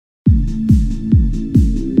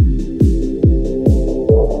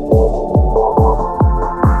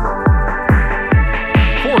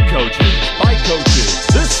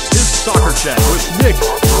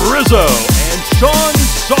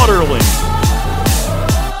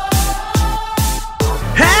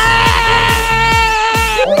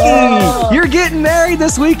party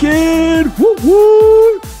this weekend. Woo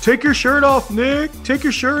woo! Take your shirt off, Nick. Take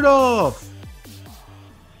your shirt off.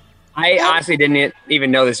 I honestly didn't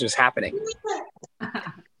even know this was happening.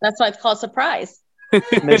 That's why it's called surprise.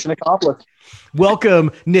 Mission accomplished.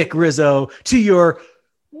 Welcome, Nick Rizzo, to your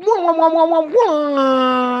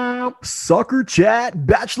Soccer Chat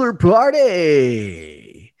Bachelor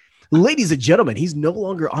Party. Ladies and gentlemen, he's no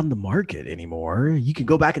longer on the market anymore. You can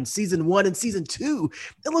go back in season 1 and season 2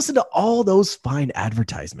 and listen to all those fine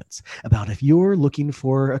advertisements about if you're looking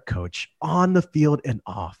for a coach on the field and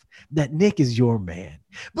off, that Nick is your man.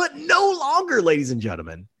 But no longer, ladies and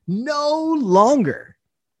gentlemen, no longer.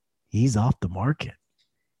 He's off the market.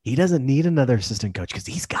 He doesn't need another assistant coach because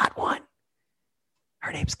he's got one.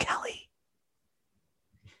 Her name's Kelly.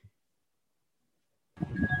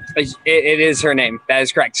 It is her name. That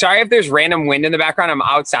is correct. Sorry if there's random wind in the background. I'm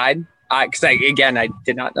outside because I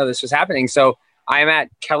did not know this was happening. So I am at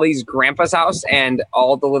Kelly's grandpa's house and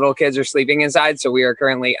all the little kids are sleeping inside. So we are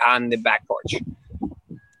currently on the back porch.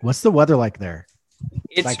 What's the weather like there?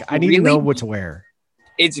 It's like I need to know what to wear.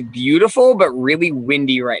 It's beautiful, but really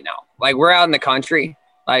windy right now. Like we're out in the country.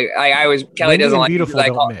 Kelly windy doesn't like beautiful.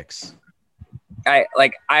 Like, don't mix. I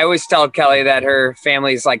always tell Kelly that her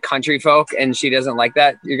family is like country folk and she doesn't like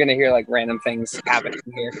that. You're going to hear like random things happening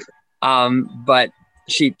here. But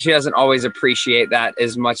she doesn't always appreciate that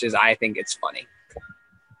as much as I think it's funny.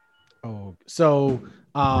 Oh, so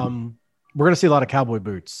we're going to see a lot of cowboy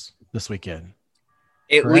boots this weekend.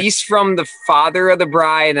 At correct? Least from the father of the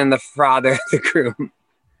bride and the father of the groom.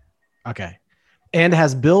 Okay. And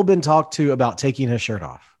has Bill been talked to about taking his shirt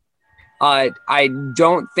off? I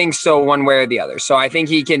don't think so one way or the other. So I think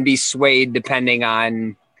he can be swayed depending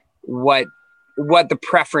on what the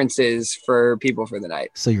preference is for people for the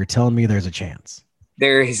night. So you're telling me there's a chance?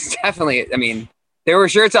 There is definitely, I mean, there were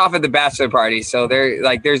shirts off at the bachelor party. So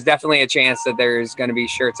there's definitely a chance that there's going to be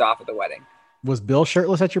shirts off at the wedding. Was Bill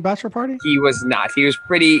shirtless at your bachelor party? He was not. He was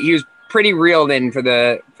pretty reeled in for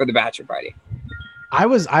the bachelor party. I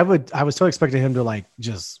was so expecting him to like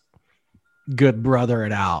just good brother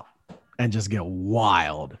it out and just get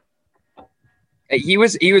wild. He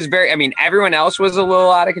was very, I mean, everyone else was a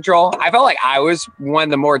little out of control. I felt like I was one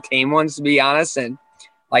of the more tame ones, to be honest. And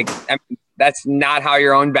like, I mean, that's not how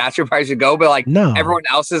your own bachelor party should go, but like no. Everyone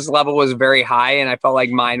else's level was very high. And I felt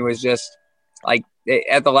like mine was just like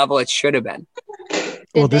at the level it should have been.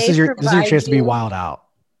 Well, this is your chance to be wild out.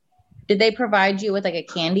 Did they provide you with like a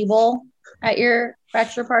candy bowl at your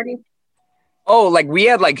bachelor party? Oh, like we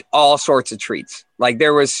had like all sorts of treats. Like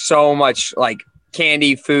there was so much like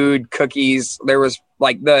candy, food, cookies. There was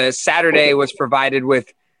like the Saturday was provided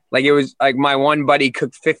with like, it was like my one buddy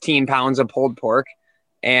cooked 15 pounds of pulled pork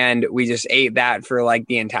and we just ate that for like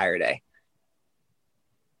the entire day.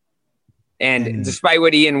 And despite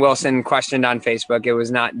what Ian Wilson questioned on Facebook, it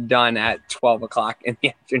was not done at 12 o'clock in the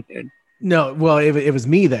afternoon. No, well, it was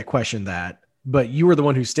me that questioned that. But you were the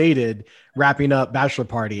one who stated wrapping up bachelor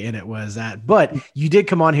party, and it was that. But you did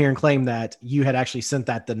come on here and claim that you had actually sent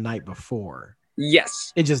that the night before.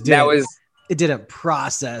 Yes, it just didn't. It didn't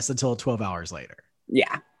process until 12 hours later.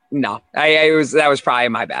 Yeah, no, that was probably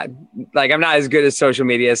my bad. Like I'm not as good at social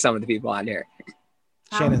media as some of the people on here.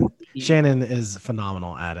 Shannon is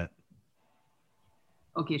phenomenal at it.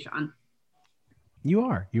 Okay, Sean. You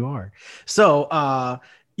are. So,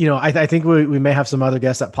 I think we may have some other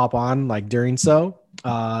guests that pop on like during so.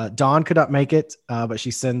 Dawn could not make it, but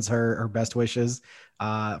she sends her best wishes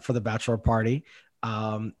for the bachelor party.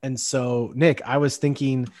 And so, Nick, I was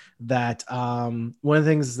thinking that one of the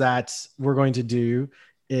things that we're going to do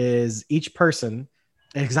is each person,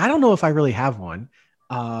 because I don't know if I really have one,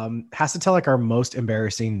 has to tell like our most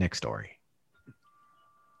embarrassing Nick story.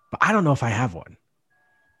 But I don't know if I have one.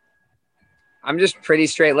 I'm just pretty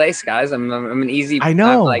straight laced, guys. I'm an easy. I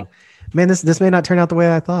know. Man, this may not turn out the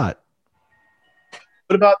way I thought.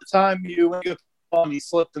 What about the time you went to you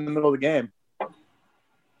slipped in the middle of the game?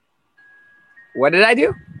 What did I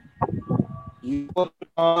do? You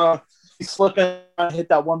slipped and hit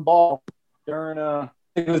that one ball during I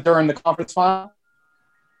think it was during the conference final.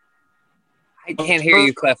 I can't hear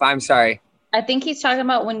you, Cliff. I'm sorry. I think he's talking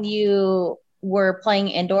about when you were playing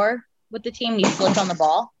indoor with the team, you slipped on the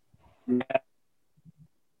ball. Yeah.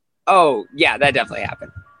 Oh, yeah, that definitely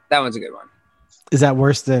happened. That one's a good one. Is that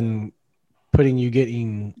worse than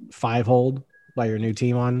getting 5-holed by your new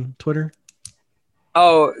team on Twitter?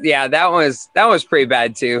 Oh, yeah, that was pretty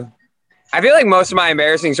bad too. I feel like most of my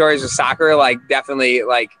embarrassing stories with soccer, like definitely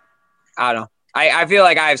like, I don't know. I feel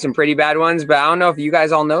like I have some pretty bad ones, but I don't know if you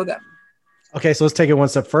guys all know them. Okay, so let's take it one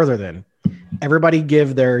step further then. Everybody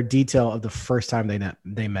give their detail of the first time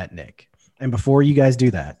they met Nick. And before you guys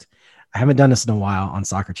do that, I haven't done this in a while on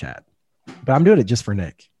Soccer Chat, but I'm doing it just for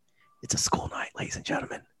Nick. It's a school night, ladies and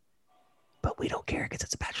gentlemen, but we don't care because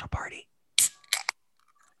it's a bachelor party.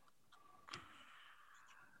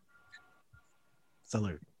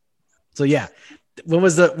 Salute. So yeah, when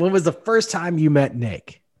was the first time you met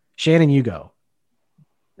Nick? Shannon, you go.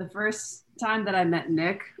 The first time that I met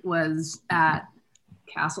Nick was at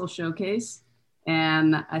Castle Showcase,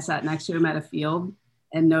 and I sat next to him at a field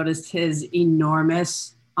and noticed his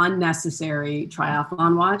enormous, unnecessary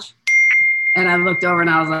triathlon watch. And I looked over and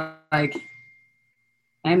I was like,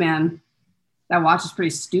 hey man, that watch is pretty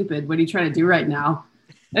stupid. What are you trying to do right now?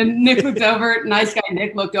 And Nick looked over, nice guy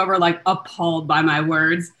Nick looked over like appalled by my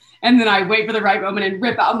words. And then I wait for the right moment and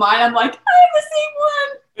rip out mine. I'm like, I have the same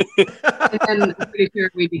one. And then I'm pretty sure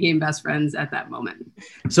we became best friends at that moment.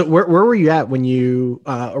 So where were you at when you,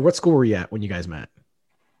 or what school were you at when you guys met?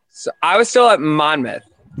 So I was still at Monmouth.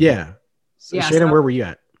 Yeah. So Yeah, Shannon, so where were you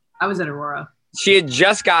at? I was at Aurora. She had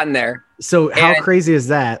just gotten there. So how And- crazy is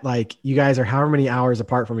that? Like you guys are however many hours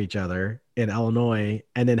apart from each other in Illinois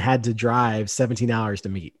and then had to drive 17 hours to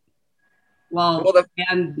meet. Well, Well,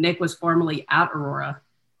 and Nick was formerly at Aurora.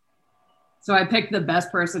 So I picked the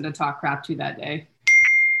best person to talk crap to that day.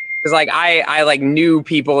 Because like I like knew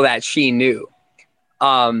people that she knew.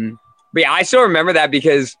 But yeah, I still remember that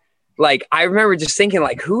because like I remember just thinking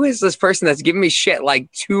like, who is this person that's giving me shit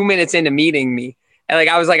like 2 minutes into meeting me? And like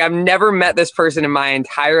I was like, I've never met this person in my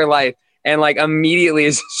entire life, and like immediately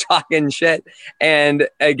is talking shit. And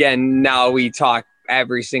again, now we talk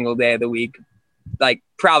every single day of the week, like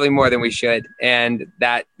probably more than we should. And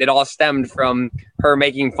that it all stemmed from her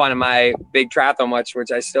making fun of my big triathlon watch,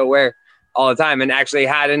 which I still wear all the time and actually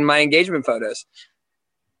had in my engagement photos.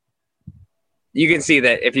 You can see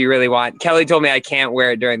that if you really want. Kelly told me I can't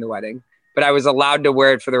wear it during the wedding, but I was allowed to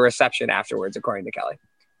wear it for the reception afterwards, according to Kelly.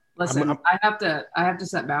 Listen, I have to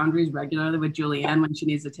set boundaries regularly with Julianne when she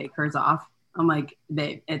needs to take hers off. I'm like,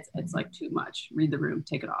 babe, it's like too much. Read the room,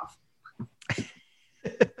 take it off.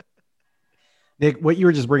 Nick, what you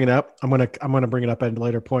were just bringing up, I'm gonna bring it up at a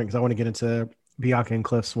later point because I want to get into Bianca and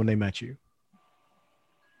Cliff's when they met you.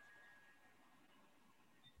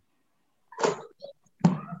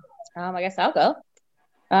 I guess I'll go.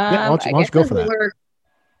 Yeah, why don't you go for that? We were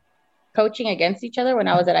coaching against each other when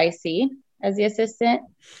I was at IC as the assistant.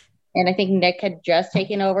 And I think Nick had just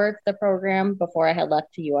taken over the program before I had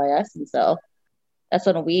left to UIS. And so that's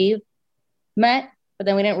when we met. But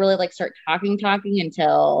then we didn't really like start talking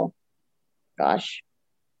until, gosh,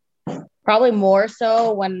 probably more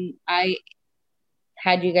so when I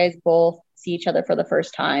had you guys both see each other for the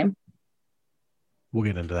first time. We'll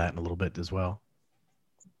get into that in a little bit as well.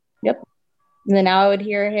 Yep. And then now I would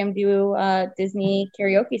hear him do Disney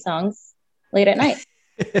karaoke songs late at night.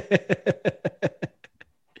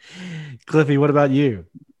 Cliffy, what about you?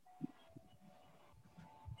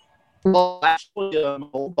 Well, actually, my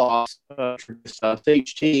old boss,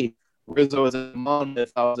 HT, Rizzo was in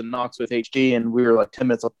Monmouth, I was in Knox with HT, and we were like 10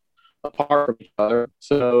 minutes apart from each other.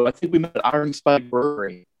 So I think we met at Iron Spike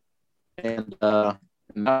Brewery, and that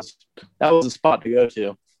was a spot to go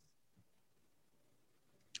to.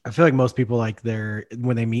 I feel like most people like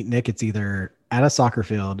when they meet Nick, it's either at a soccer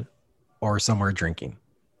field or somewhere drinking.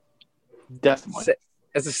 Definitely.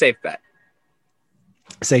 It's a safe bet.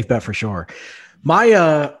 Safe bet for sure. My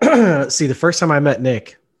see, the first time I met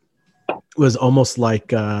Nick was almost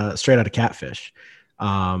like straight out of Catfish.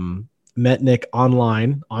 Met Nick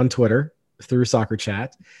online on Twitter through Soccer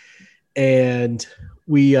Chat, and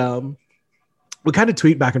we kind of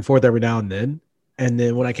tweet back and forth every now and then. And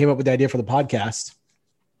then when I came up with the idea for the podcast,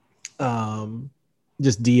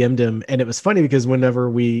 just DM'd him, and it was funny because whenever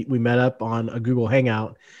we met up on a Google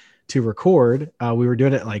Hangout to record, we were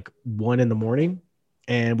doing it like 1 a.m.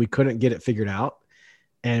 and we couldn't get it figured out,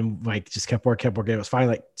 and like just kept working. It was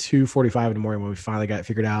finally like 2:45 in the morning when we finally got it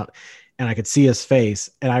figured out, and I could see his face,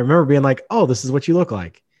 and I remember being like, "Oh, this is what you look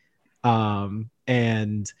like,"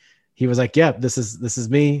 and he was like, "Yeah, this is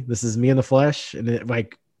me. This is me in the flesh," and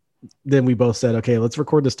then we both said, "Okay, let's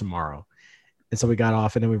record this tomorrow." And so we got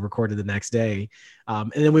off, and then we recorded the next day.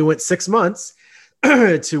 And then we went 6 months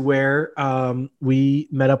to where we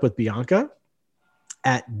met up with Bianca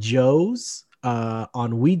at Joe's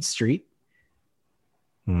on Weed Street.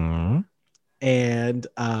 And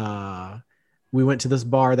we went to this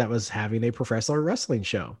bar that was having a professional wrestling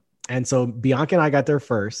show. And so Bianca and I got there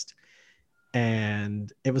first. And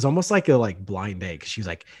it was almost like a blind date, because she was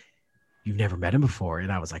like, "You've never met him before."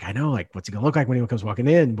 And I was like, "I know, what's he gonna look like when he comes walking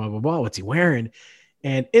in, blah, blah, blah. What's he wearing?"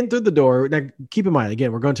 And in through the door, now keep in mind,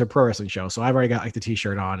 again, we're going to a pro wrestling show. So I've already got the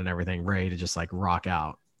t-shirt on and everything ready to just rock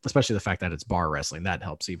out, especially the fact that it's bar wrestling. That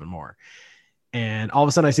helps even more. And all of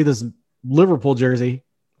a sudden I see this Liverpool jersey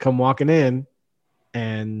come walking in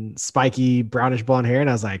and spiky brownish blonde hair. And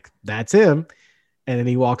I was like, that's him. And then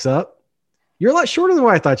he walks up. You're a lot shorter than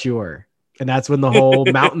what I thought you were. And that's when the whole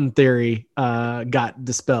mountain theory got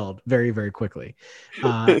dispelled very, very quickly.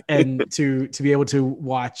 And to be able to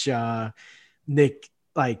watch Nick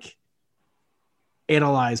like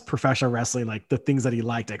analyze professional wrestling, like the things that he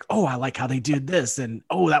liked, like, oh, I like how they did this, and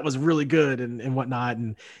oh, that was really good, and whatnot.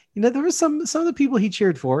 And there was some of the people he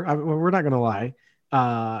cheered for. We're not gonna lie.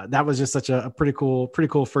 That was just such a pretty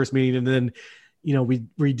cool first meeting. And then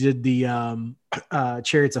we did the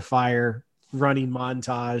Chariots of Fire running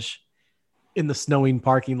montage in the snowing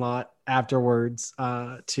parking lot afterwards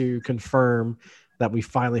to confirm that we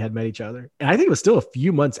finally had met each other. And I think it was still a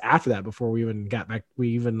few months after that before we even got back. We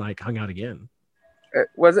even like hung out again.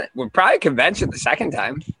 Was it? Well, probably a convention the second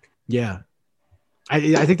time. Yeah.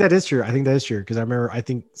 I think that is true. Because I remember, I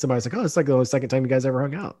think somebody was like, oh, it's like the second time you guys ever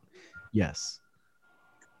hung out. Yes.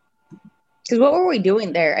 Because what were we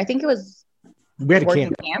doing there? I think it was we had a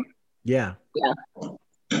working camp. Yeah. Yeah.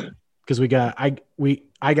 Because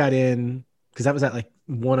I got in because that was at like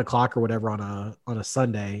 1 o'clock or whatever on a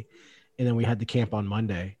Sunday, and then we had the camp on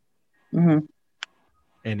Monday. Mm-hmm.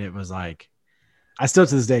 And it was like, I still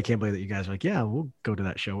to this day can't believe that you guys are like, yeah, we'll go to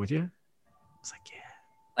that show with you. It's like, yeah.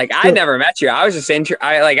 Like I never met you. I was just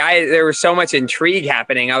there was so much intrigue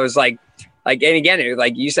happening. I was like, and again,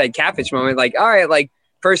 like you said, catfish moment. Like, all right, like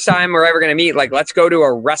first time we're ever gonna meet. Like, let's go to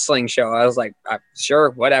a wrestling show. I was like,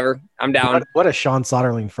 sure, whatever, I'm down. What a Sean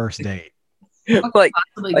Soderling first date. Like,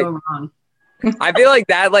 possibly go wrong? I feel like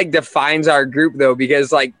that like defines our group though,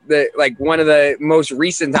 because like one of the most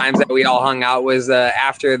recent times that we all hung out was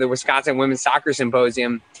after the Wisconsin Women's Soccer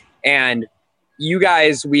Symposium, and you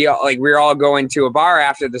guys, we were all going to a bar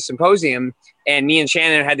after the symposium, and me and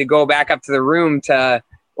Shannon had to go back up to the room to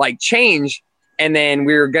like change, and then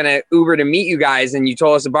we were gonna Uber to meet you guys, and you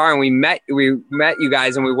told us the bar, and we met you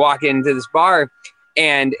guys, and we walk into this bar,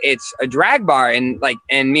 and it's a drag bar, and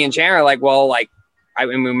me and Shannon are like, well, like, I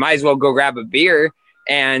mean, we might as well go grab a beer.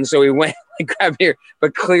 And so we went and grabbed beer,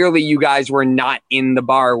 but clearly you guys were not in the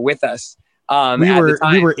bar with us. We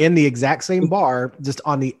were in the exact same bar, just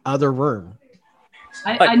on the other room.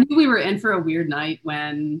 I knew we were in for a weird night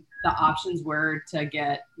when the options were to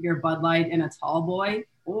get your Bud Light in a tall boy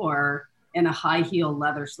or in a high heel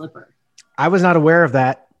leather slipper. I was not aware of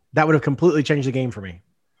that. That would have completely changed the game for me.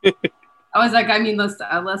 I was like, I mean, let's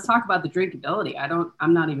talk about the drinkability.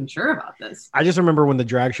 I'm not even sure about this. I just remember when the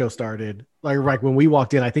drag show started, like when we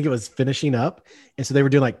walked in, I think it was finishing up. And so they were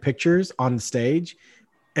doing like pictures on the stage,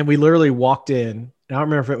 and we literally walked in. And I don't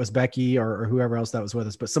remember if it was Becky or whoever else that was with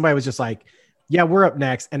us, but somebody was just like, yeah, we're up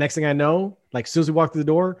next. And next thing I know, like as soon as we walk through the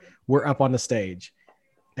door, we're up on the stage,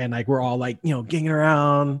 and like, we're all like, ganging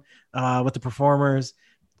around with the performers.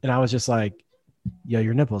 And I was just like, yo,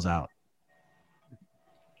 your nipples out.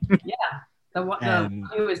 Yeah, the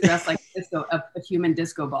he was dressed like a human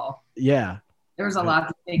disco ball. Yeah, there was a lot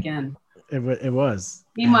to take in. It was.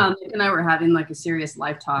 Meanwhile, Nick and I were having like a serious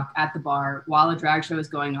life talk at the bar while a drag show was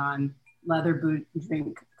going on. Leather boot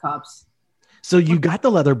drink cups. So you got the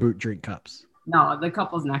leather boot drink cups? No, the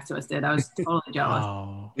couples next to us did. I was totally jealous.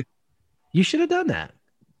 Oh, you should have done that.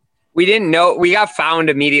 We didn't know. We got found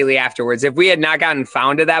immediately afterwards. If we had not gotten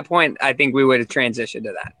found at that point, I think we would have transitioned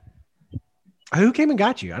to that. Who came and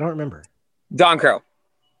got you? I don't remember. Dawn Crow.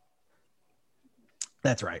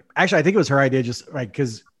 That's right. Actually, I think it was her idea, just like,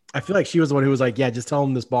 because I feel like she was the one who was like, yeah, just tell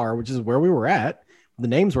them this bar, which is where we were at. The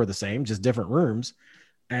names were the same, just different rooms.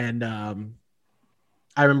 And I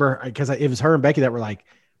remember because it was her and Becky that were like,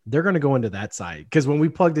 they're going to go into that side. Because when we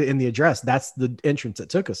plugged it in the address, that's the entrance it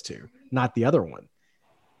took us to, not the other one.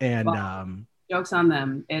 And jokes on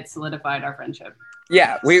them. It solidified our friendship.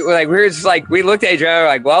 Yeah, we were just like, we looked at each other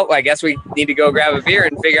like, well, I guess we need to go grab a beer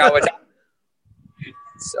and figure out what's happening.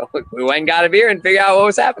 So we went and got a beer and figured out what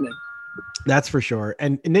was happening. That's for sure.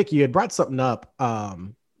 And Nick, you had brought something up.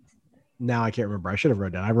 Now I can't remember. I should have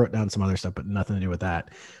wrote down. I wrote down some other stuff, but nothing to do with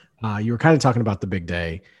that. You were kind of talking about the big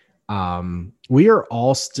day. We are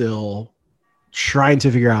all still trying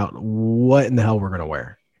to figure out what in the hell we're going to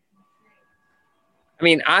wear. I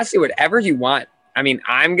mean, honestly, whatever you want. I mean,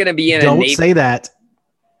 I'm going to be in Don't say that.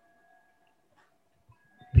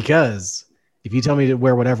 Because if you tell me to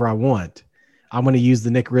wear whatever I want, I'm going to use the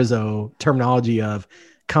Nick Rizzo terminology of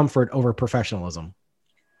comfort over professionalism.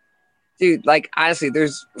 Dude, like, honestly,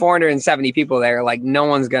 there's 470 people there. Like, no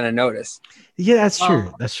one's going to notice. Yeah, that's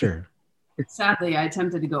true. That's true. Sadly, I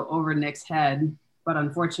attempted to go over Nick's head, but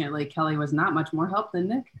unfortunately, Kelly was not much more help than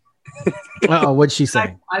Nick. Uh-oh, what'd she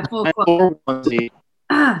say? I full quote.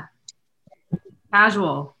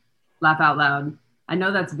 Casual, laugh out loud. I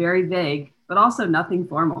know that's very vague, but also nothing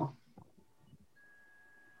formal.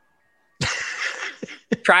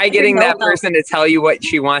 Try getting that person to tell you what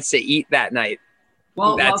she wants to eat that night.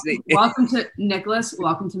 Well, welcome to Nicholas.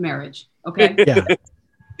 Welcome to marriage. Okay. Yeah.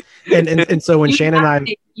 And so when Shannon and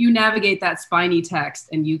I, you navigate that spiny text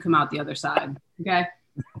and you come out the other side. Okay.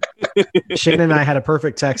 Shannon and I had a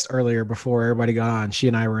perfect text earlier before everybody got on. She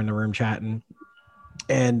and I were in the room chatting,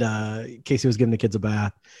 and Casey was giving the kids a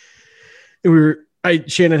bath. And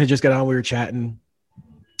Shannon had just got on. We were chatting,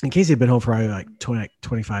 and Casey had been home for probably like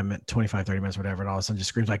 25 minutes, 25, 30 minutes, whatever. And all of a sudden just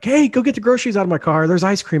screams like, "Hey, go get the groceries out of my car. There's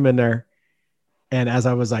ice cream in there." And as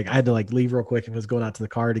I was like, I had to like leave real quick and was going out to the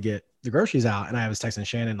car to get the groceries out. And I was texting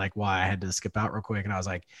Shannon like why I had to skip out real quick. And I was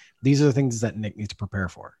like, these are the things that Nick needs to prepare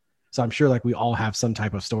for. So I'm sure like we all have some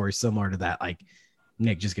type of story similar to that. Like,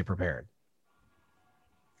 Nick, just get prepared.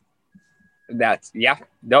 That's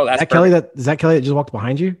Kelly. Is that Kelly that just walked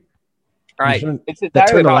behind you? All right. That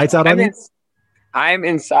turned the lights out on you? I'm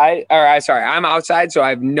inside. I'm outside, so I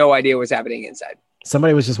have no idea what's happening inside.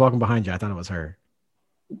 Somebody was just walking behind you. I thought it was her.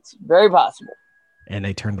 It's very possible. And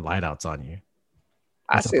they turned the light outs on you.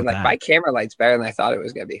 Honestly, like my camera light's better than I thought it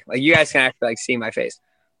was gonna be. Like you guys can actually like see my face.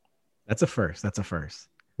 That's a first.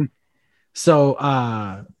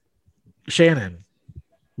 So Shannon,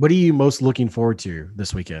 what are you most looking forward to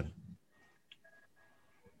this weekend?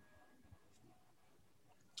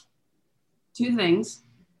 Two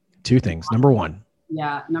things. Number one.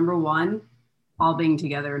 Yeah. Number one, all being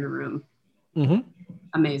together in a room. Mm-hmm.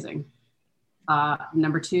 Amazing.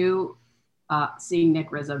 Number two, seeing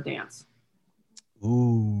Nick Rizzo dance.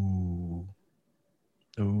 Ooh.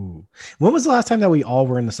 When was the last time that we all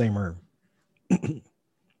were in the same room?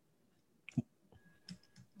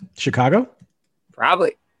 Chicago?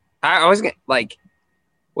 Probably. I was gonna like,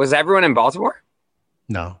 was everyone in Baltimore?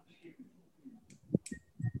 No.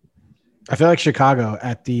 I feel like Chicago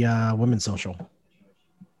at the women's social.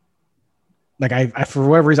 Like I for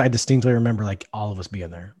whatever reason, I distinctly remember like all of us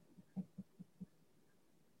being there.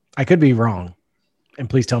 I could be wrong, and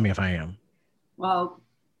please tell me if I am. Well,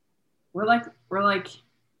 we're like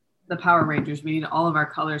the Power Rangers. We need all of our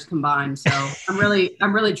colors combined. So I'm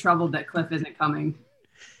really troubled that Cliff isn't coming.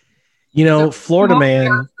 You know, Florida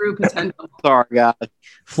man. Sorry, guys.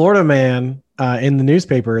 Florida man in the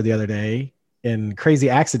newspaper the other day in crazy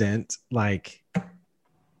accident. Like,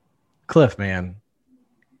 Cliff, man,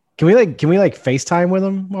 can we FaceTime with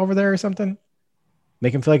him over there or something?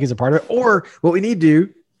 Make him feel like he's a part of it. Or what we need to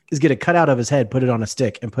do is get a cutout of his head, put it on a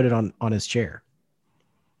stick, and put it on his chair.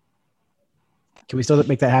 Can we still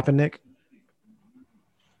make that happen, Nick?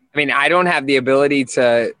 I mean, I don't have the ability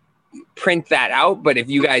to print that out, but if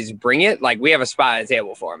you guys bring it, like we have a spot at the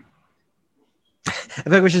table for him. I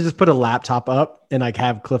think we should just put a laptop up and like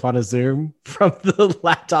have Cliff on a Zoom from the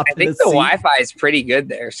laptop. I think the Wi-Fi is pretty good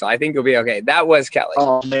there, so I think it'll be okay. That was Kelly.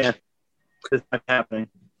 Oh man, it's not happening.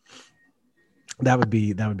 That would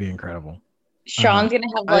be incredible. Sean's gonna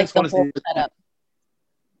have like the whole setup.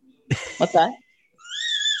 What's that?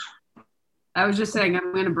 I was just saying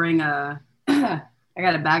I'm gonna bring I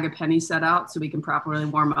got a bag of pennies set out so we can properly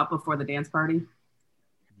warm up before the dance party.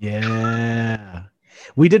 Yeah.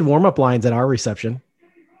 We did warm-up lines at our reception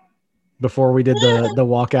before we did the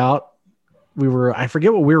walkout. I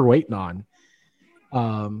forget what we were waiting on.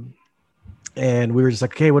 And we were just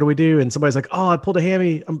like, okay, what do we do? And somebody's like, oh, I pulled a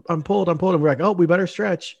hammy. I'm pulled. And we're like, oh, we better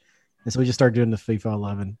stretch. And so we just started doing the FIFA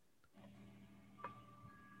 11.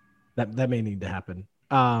 That may need to happen.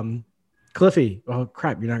 Cliffy, oh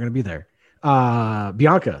crap, you're not going to be there.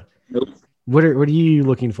 Bianca, nope. What are you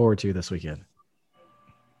looking forward to this weekend?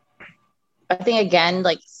 I think again,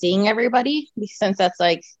 like seeing everybody, since that's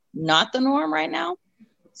like not the norm right now.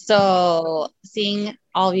 So seeing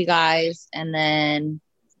all of you guys, and then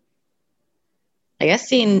I guess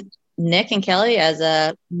seeing Nick and Kelly as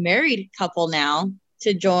a married couple now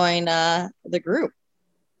to join the group.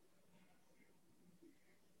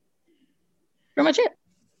 Pretty much it.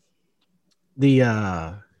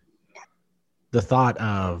 The thought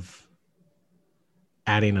of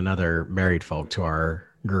adding another married folk to our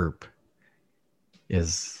group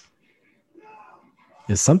is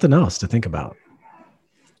something else to think about.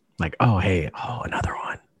 Like, another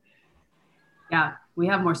one. Yeah, we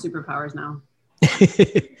have more superpowers now.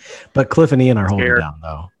 But Cliff and Ian are holding down,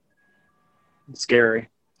 though. It's scary.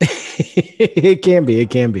 It can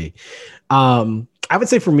be. I would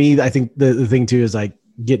say for me, I think the thing too is like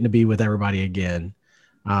getting to be with everybody again.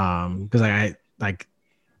 Because I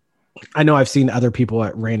know I've seen other people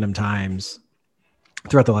at random times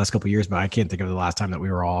throughout the last couple of years, but I can't think of the last time that we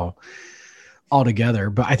were all together.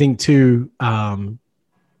 But I think too,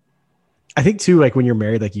 I think too, like when you're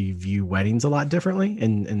married, like you view weddings a lot differently.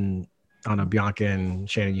 And I don't know, Bianca and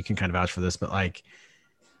Shannon, you can kind of vouch for this, but like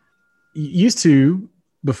used to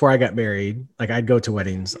before I got married, like I'd go to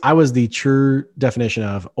weddings. I was the true definition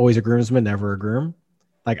of always a groomsman, never a groom.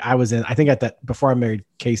 Like I was in, I think at that before I married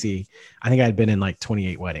Casey, I think I had been in like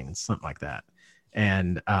 28 weddings, something like that.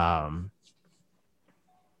 And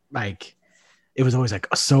like it was always like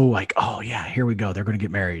so like, oh yeah, here we go. They're gonna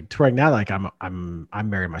get married. To right now, like I'm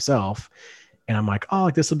married myself, and I'm like, oh,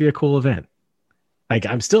 like this will be a cool event. Like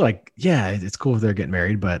I'm still like, yeah, it's cool if they're getting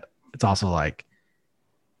married, but it's also like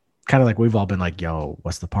kind of like we've all been like, yo,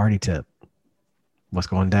 what's the party tip? What's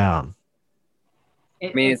going down?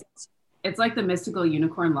 It's like the mystical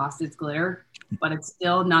unicorn lost its glitter, but it's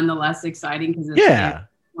still nonetheless exciting because it's Yeah.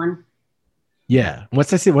 Yeah.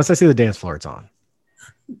 Once I see the dance floor, it's on.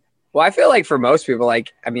 Well, I feel like for most people,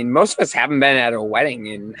 like, I mean, most of us haven't been at a wedding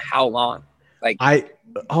in how long? Like,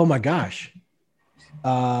 oh my gosh.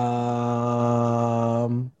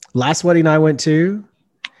 Last wedding I went to,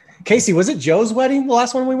 Casey, was it Joe's wedding? The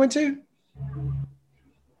last one we went to?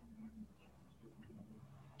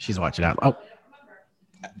 She's watching out. Oh,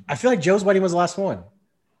 I feel like Joe's wedding was the last one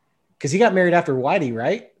because he got married after Whitey,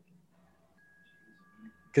 right?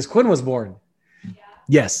 Because Quinn was born. Yeah.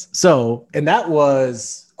 Yes. So, and that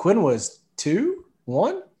was Quinn was 2,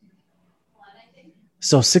 1.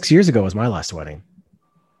 So 6 years ago was my last wedding.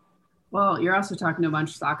 Well, you're also talking to a bunch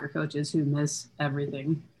of soccer coaches who miss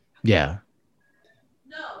everything. Yeah.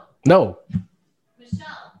 No.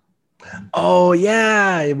 Michelle. Oh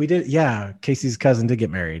yeah, we did. Yeah, Casey's cousin did get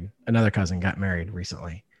married. Another cousin got married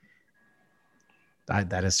recently.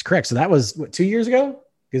 That is correct. So that was what, 2 years ago?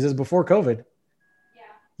 Because it was before COVID.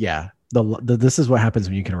 Yeah. This is what happens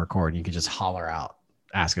when you can record. You can just holler out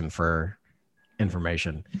asking for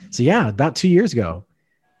information. So yeah, about 2 years ago.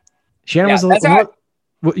 Shannon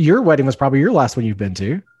your wedding was probably your last one you've been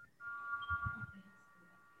to.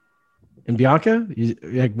 And Bianca,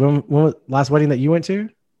 when last wedding that you went to?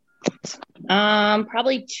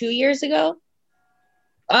 Probably 2 years ago.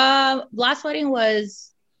 Last wedding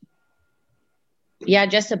was,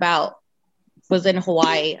 just about. Was in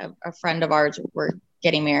Hawaii. A friend of ours were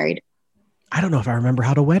getting married. I don't know if I remember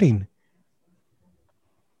how to wedding.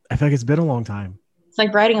 I feel like it's been a long time. It's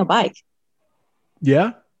like riding a bike.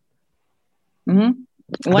 Yeah. Mm-hmm.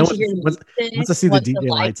 Once I see the DJ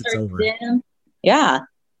lights, it's over. Yeah.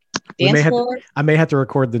 I may have to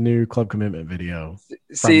record the new Club Commitment video.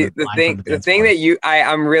 See, the thing that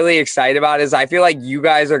I'm really excited about is I feel like you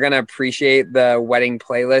guys are going to appreciate the wedding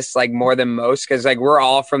playlist like more than most because like we're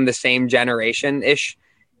all from the same generation ish.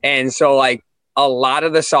 And so like a lot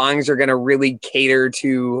of the songs are going to really cater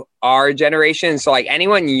to our generation. So like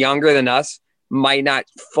anyone younger than us might not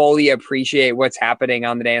fully appreciate what's happening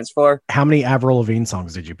on the dance floor. How many Avril Lavigne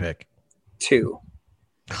songs did you pick? 2.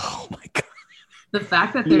 Oh my God. The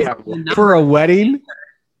fact that there's for a wedding,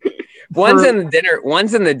 one's in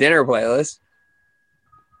the dinner playlist.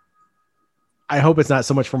 I hope it's not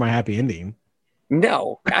so much for my happy ending.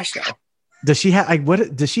 No, gosh no. Does she have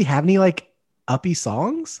does she have any like uppy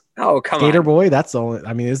songs? Oh, come Skater on. Boy, that's the only.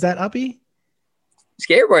 I mean, is that uppy?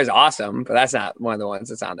 Skater Boy is awesome, but that's not one of the ones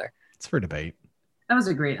that's on there. It's for debate. That was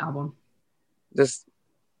a great album. There's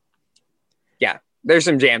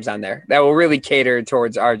some jams on there that will really cater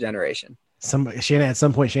towards our generation. Shannon, at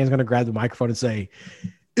some point, Shannon's going to grab the microphone and say,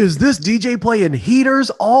 "Is this DJ playing Heaters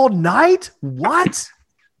all night? What?"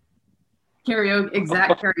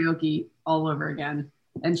 Exact karaoke all over again.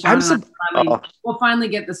 And Sean we'll finally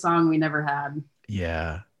get the song we never had.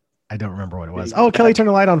 Yeah, I don't remember what it was. Oh, Kelly, turn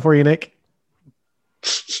the light on for you, Nick.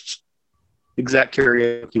 Exact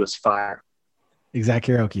karaoke was fire. Exact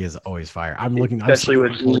karaoke is always fire. Especially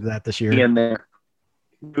with that this year. In there,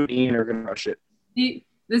 Ian are gonna rush it.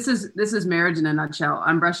 This is marriage in a nutshell.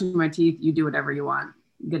 I'm brushing my teeth. You do whatever you want.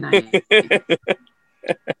 Good night.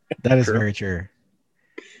 That is very true.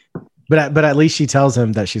 But at least she tells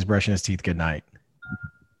him that she's brushing his teeth. Good night.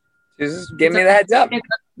 Just give me the heads up.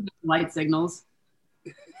 Light signals.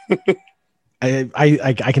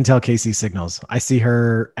 I can tell Casey signals. I see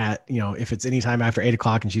her at, if it's any time after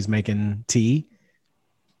 8:00 and she's making tea,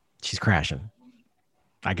 she's crashing.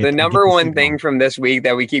 The number one thing from this week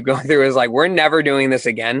that we keep going through is like, we're never doing this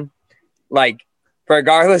again. Like,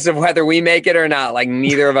 regardless of whether we make it or not, like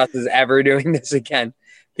neither of us is ever doing this again.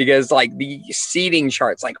 Because like the seating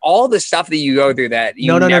charts, like all the stuff that you go through that.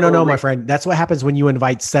 No, my friend. That's what happens when you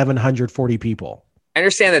invite 740 people. I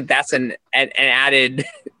understand that that's an added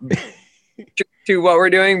to what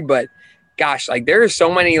we're doing, but gosh, like there are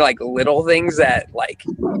so many like little things that like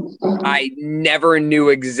I never knew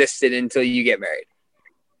existed until you get married.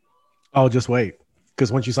 Oh, just wait.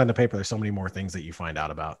 Because once you sign the paper, there's so many more things that you find out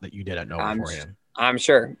about that you didn't know beforehand. I'm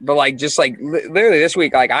sure, but like just like literally this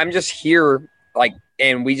week, like I'm just here, like,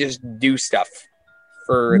 and we just do stuff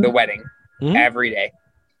for the wedding every day,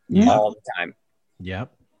 all the time.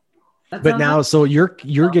 Yep. That But sounds now, like- so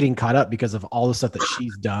you're getting caught up because of all the stuff that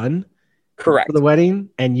she's done Correct. for the wedding,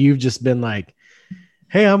 and you've just been like,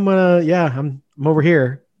 "Hey, I'm over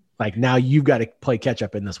here." Like now, you've got to play catch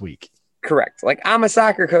up in this week. Correct. Like I'm a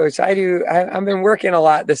soccer coach. I've been working a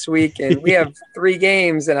lot this week, and we have 3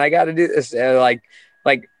 games, and I got to do this. Like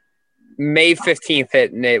May 15th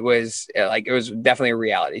hit, and it was definitely a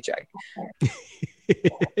reality check.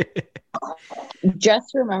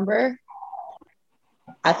 Just remember,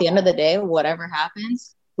 at the end of the day, whatever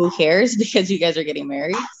happens, who cares? Because you guys are getting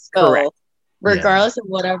married. So Correct. regardless of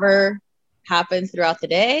whatever happens throughout the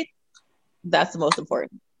day, that's the most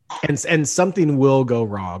important. And something will go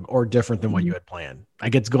wrong or different than what you had planned.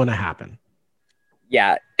 Like it's going to happen.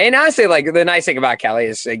 Yeah. And honestly, like the nice thing about Kelly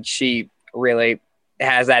is like she really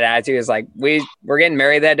has that attitude. Is like we're getting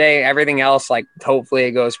married that day. Everything else, like hopefully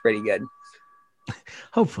it goes pretty good.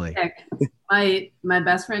 Hopefully. My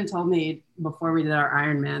best friend told me before we did our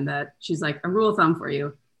Ironman that she's like, a rule of thumb for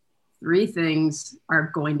you: 3 things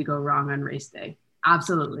are going to go wrong on race day.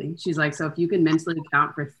 Absolutely. She's like, so if you can mentally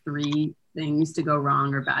account for 3 things to go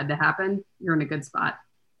wrong or bad to happen, you're in a good spot.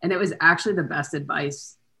 And it was actually the best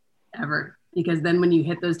advice ever, because then when you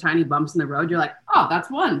hit those tiny bumps in the road, you're like, oh, that's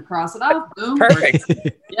one, cross it off, boom. Perfect.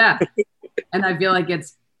 Yeah. And I feel like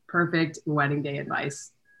it's perfect wedding day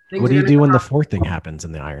advice. Things What do are you gonna do go when the wrong. 4th thing happens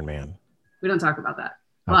in the Ironman? We don't talk about that.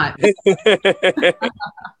 Okay. But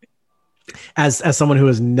As someone who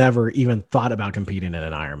has never even thought about competing in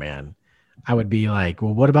an Ironman, I would be like,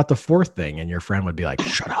 well, what about the 4th thing? And your friend would be like,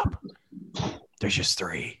 shut up. There's just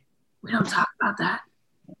 3. we don't talk about that.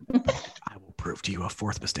 I will prove to you a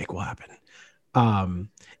 4th mistake will happen.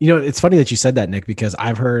 It's funny that you said that, Nick, because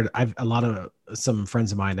I've a lot of some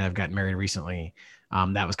friends of mine that have gotten married recently.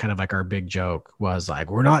 That was kind of like our big joke was like,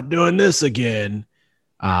 we're not doing this again.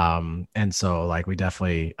 And so like, we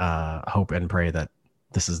definitely hope and pray that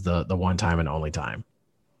this is the one time and only time.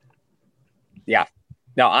 Yeah.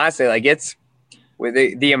 No, honestly, like it's with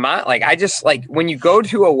the amount, like I just like when you go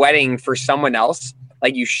to a wedding for someone else,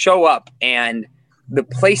 like you show up and the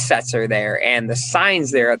place sets are there and the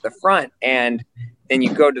signs there at the front, and then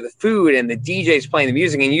you go to the food and the DJ's playing the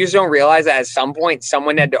music, and you just don't realize that at some point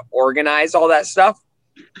someone had to organize all that stuff,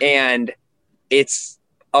 and it's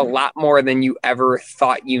a lot more than you ever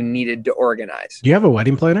thought you needed to organize. Do you have a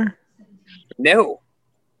wedding planner? No.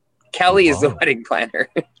 Kelly is the Wow. wedding planner.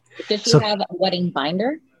 Does she So- have a wedding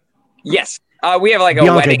binder? Yes. We have like a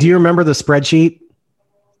Bianca, wedding. do you remember the spreadsheet?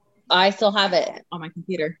 I still have it on my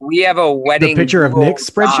computer. We have a wedding. The picture of Google Nick's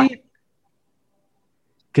Doc. spreadsheet?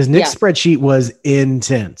 Because Nick's Yeah. spreadsheet was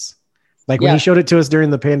intense. Like when Yeah. he showed it to us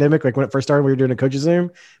during the pandemic, like when it first started, we were doing a coach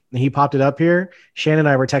Zoom and he popped it up here. Shannon and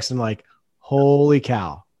I were texting like, holy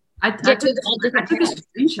cow. I Yeah, took, 'cause it's all different I took a tabs.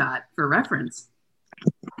 screenshot for reference.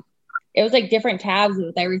 It was like different tabs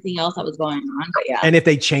with everything else that was going on. But yeah, And if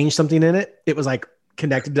they changed something in it, it was like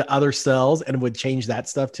connected to other cells and would change that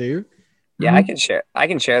stuff too. Yeah, I can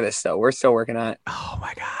share this still. We're still working on it. Oh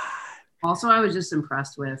my God. Also, I was just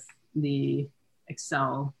impressed with the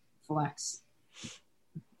Excel flex.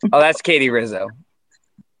 Oh, that's Katie Rizzo.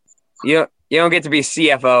 You don't get to be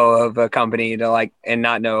CFO of a company to like and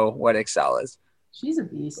not know what Excel is. She's a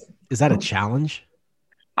beast. Is that a challenge?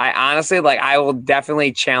 I honestly I will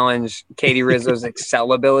definitely challenge Katie Rizzo's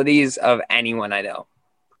Excel abilities of anyone I know.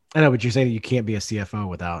 I know, but you're saying you can't be a CFO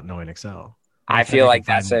without knowing Excel. I feel like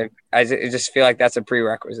I just feel like that's a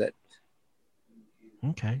prerequisite.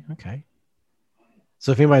 Okay.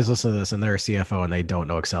 So if anybody's listening to this and they're a CFO and they don't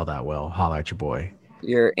know Excel that well, holla at your boy.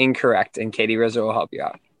 You're incorrect, and Katie Rizzo will help you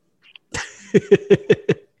out.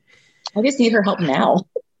 I just need her help now.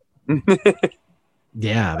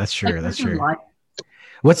 Yeah, that's true. That's true. Like,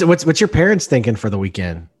 What's your parents thinking for the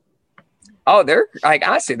weekend? Oh, they're like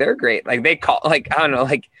honestly, they're great. Like they call I don't know,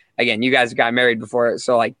 again, you guys got married before,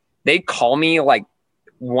 so they call me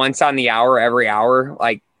once on the hour, every hour,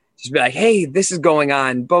 just be like, hey, this is going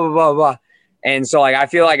on, blah, blah, blah, blah. And so I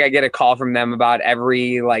feel like I get a call from them about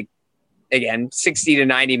every again, 60 to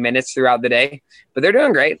 90 minutes throughout the day, but they're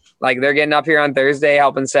doing great. They're getting up here on Thursday,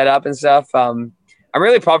 helping set up and stuff. I'm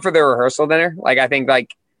really pumped for the rehearsal dinner. I think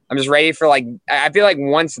I'm just ready for I feel like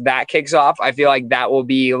once that kicks off, I feel like that will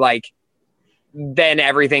be then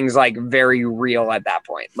everything's very real at that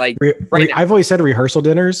point. Right now. I've always said rehearsal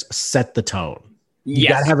dinners set the tone. You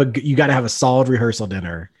Yes. gotta have a solid rehearsal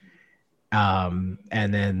dinner. And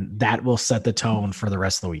then that will set the tone for the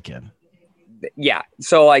rest of the weekend. yeah.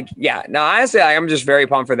 So like, yeah. No, honestly, I'm just very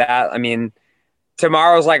pumped for that. I mean,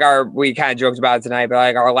 tomorrow's like we kind of joked about it tonight, but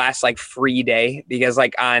like our last like free day, because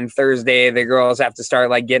like on Thursday the girls have to start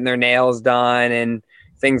like getting their nails done and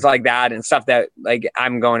things like that and stuff that like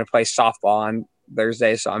I'm going to play softball on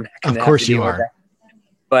Thursday, so I'm not going to. Of course you are.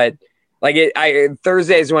 But like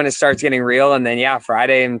Thursday is when it starts getting real, and then yeah,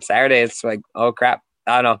 Friday and Saturday it's like, oh crap,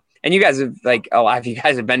 I don't know. And you guys have like a lot of you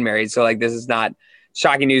guys have been married, so like this is not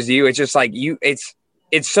shocking news to you. It's just like it's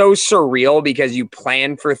so surreal because you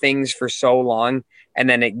plan for things for so long and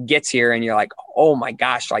then it gets here and you're like, oh my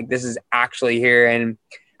gosh, like this is actually here. And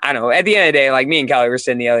I don't know, at the end of the day, like me and Kelly were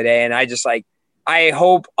sitting the other day and I just like, I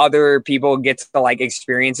hope other people get to like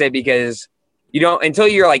experience it, because you don't, until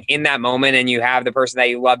you're like in that moment and you have the person that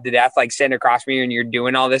you love to death, like sitting across from you and you're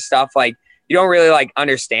doing all this stuff, like you don't really like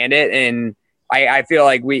understand it. And I feel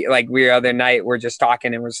like we the other night we're just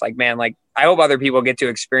talking and we're just like, man, like I hope other people get to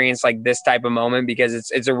experience like this type of moment, because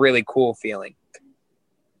it's a really cool feeling.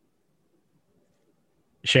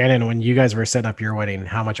 Shannon, when you guys were setting up your wedding,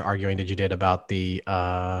 how much arguing did you did about the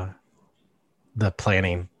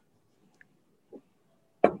planning?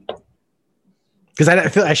 Because I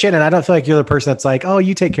feel, Shannon, I don't feel like you're the person that's like, oh,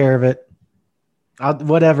 you take care of it.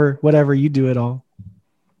 Whatever, you do it all.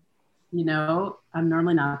 You know, I'm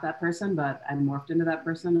normally not that person, but I morphed into that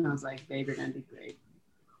person. And I was like, babe, you're going to do great.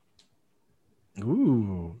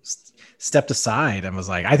 Ooh, stepped aside and was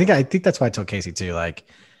like, I think that's why I told Casey too. Like,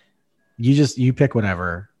 you pick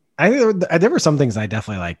whatever. I think there were some things I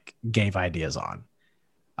definitely like gave ideas on.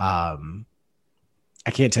 I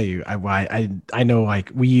can't tell you. I know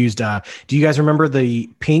like we used. Do you guys remember the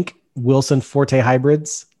pink Wilson Forte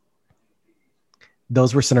hybrids?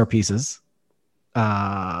 Those were centerpieces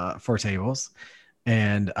for tables,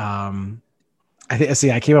 and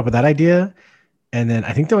I came up with that idea, and then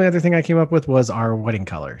I think the only other thing I came up with was our wedding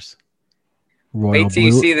colors. Wait till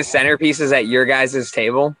you see the centerpieces at your guys'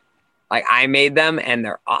 table. Like I made them, and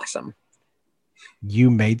they're awesome. You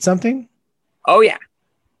made something? Oh yeah.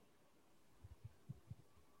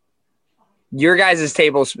 Your guys'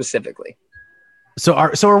 table specifically. So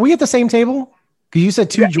are we at the same table? Because you said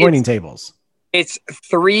two joining tables. It's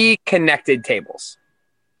 3 connected tables.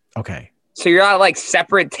 Okay. So you're not like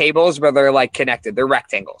separate tables, but they're like connected. They're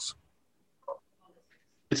rectangles.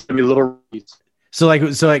 It's gonna be little. So like,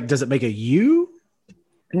 does it make a U?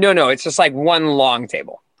 No. It's just like one long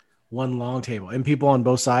table. One long table, and people on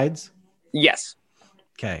both sides. Yes.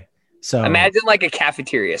 Okay. So imagine like a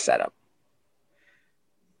cafeteria setup.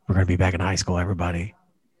 We're gonna be back in high school, everybody.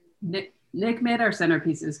 Nick made our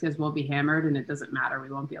centerpieces because we'll be hammered and it doesn't matter. We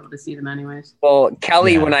won't be able to see them anyways. Well,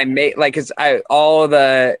 Kelly, when I made because all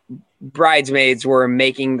the bridesmaids were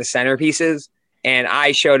making the centerpieces, and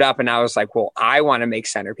I showed up and I was like, well, I want to make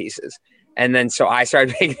centerpieces. And then so I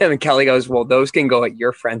started making them, and Kelly goes, well, those can go at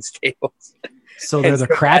your friends' tables. So they're the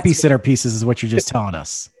crappy centerpieces is what you're just telling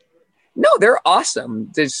us. No, they're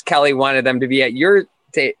awesome. Just Kelly wanted them to be at your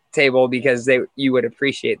table because you would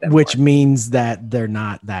appreciate them. Which means that they're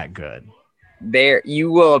not that good.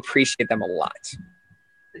 You will appreciate them a lot.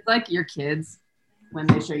 It's like your kids when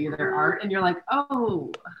they show you their art and you're like,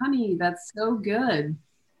 oh, honey, that's so good.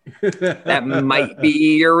 That might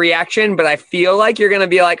be your reaction, but I feel like you're going to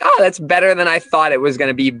be like, oh, that's better than I thought it was going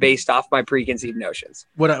to be based off my preconceived notions.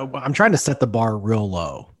 I'm trying to set the bar real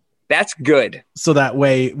low. That's good. So that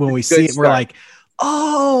way, when we see it, we're like,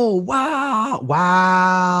 oh, wow.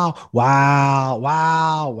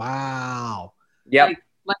 Yep.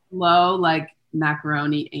 Like low, like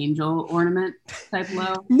macaroni angel ornament type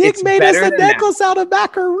low. Nick made us a necklace out of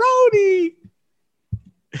macaroni.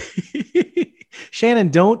 Shannon,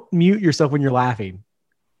 don't mute yourself when you're laughing,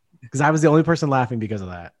 because I was the only person laughing because of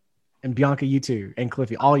that. And Bianca, you too, and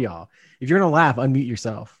Cliffy, all y'all. If you're gonna laugh, unmute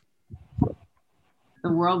yourself.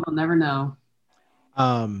 The world will never know.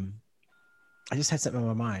 I just had something on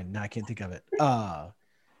my mind. Now I can't think of it.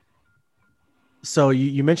 So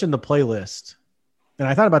you mentioned the playlist, and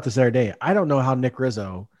I thought about this the other day. I don't know how Nick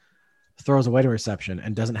Rizzo throws a wedding reception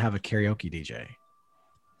and doesn't have a karaoke DJ.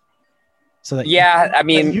 So that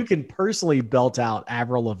you can personally belt out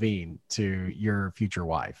Avril Lavigne to your future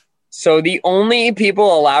wife. So the only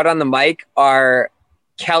people allowed on the mic are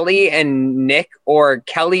Kelly and Nick, or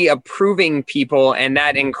Kelly approving people, and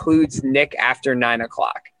that includes Nick after 9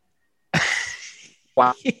 o'clock.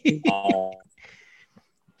 Wow.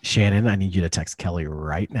 Shannon, I need you to text Kelly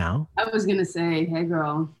right now. I was gonna say, hey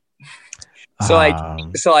girl. So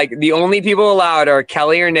the only people allowed are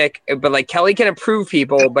Kelly or Nick, but like Kelly can approve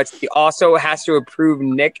people, but she also has to approve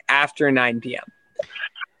Nick after 9 p.m.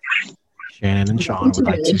 Shannon and Sean would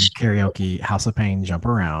like to karaoke House of Pain Jump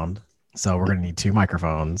Around. So we're going to need 2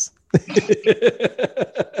 microphones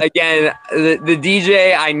Again, the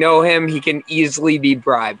DJ, I know him. He can easily be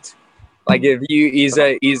bribed. Like if he's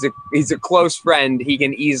a close friend, he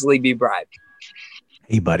can easily be bribed.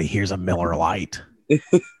 Hey, buddy, here's a Miller Lite.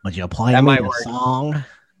 Would you play That me might a work. song?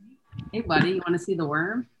 Hey, buddy, you want to see the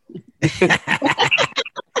worm?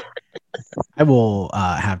 I will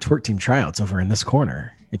have twerk team tryouts over in this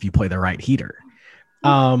corner if you play the right heater.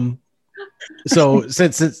 So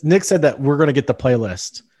since Nick said that we're going to get the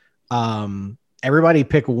playlist, everybody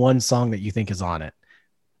pick one song that you think is on it.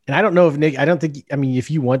 And I don't know if Nick,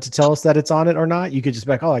 if you want to tell us that it's on it or not, you could just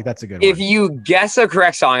be like, oh, like that's a good If one. you guess a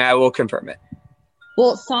correct song, I will confirm it.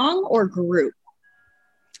 Well, song or group?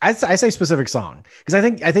 I say specific song because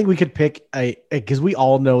I think we could pick because we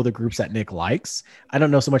all know the groups that Nick likes. I don't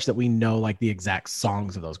know so much that we know like the exact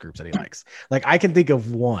songs of those groups that he likes. Like I can think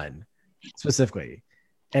of one specifically,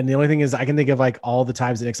 and the only thing is I can think of like all the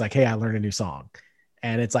times that Nick's like, "Hey, I learned a new song,"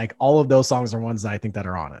 and it's like all of those songs are ones that I think that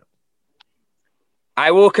are on it. I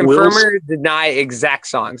will confirm Will- or deny exact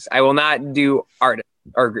songs. I will not do artists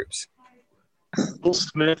or groups. Will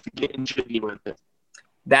Smith getting jiggy with it.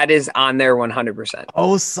 That is on there 100%.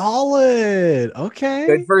 Oh, solid. Okay.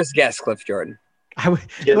 Good first guess, Cliff Jordan. I would,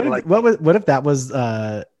 Yeah, what if that was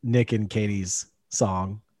Nick and Katie's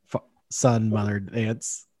song, Son, Mother,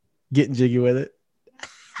 Dance, getting jiggy with it?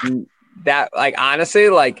 That, like, honestly,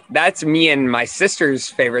 like, that's me and my sister's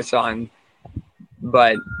favorite song.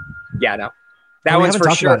 But, yeah, no. That we one's haven't for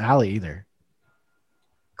talked sure. about Allie either.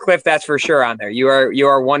 Cliff, that's for sure on there. You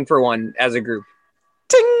are 1 for 1 as a group.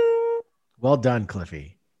 Ting! Well done,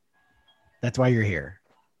 Cliffy. That's why you're here.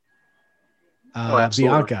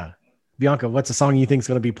 Absolutely. Bianca, what's a song you think is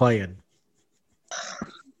going to be playing?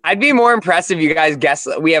 I'd be more impressed if you guys guess.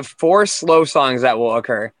 We have 4 slow songs that will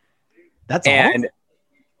occur. That's And,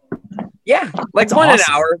 all. yeah, like That's one awesome.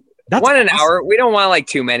 an hour. That's One an awesome. hour. We don't want, like,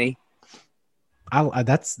 too many.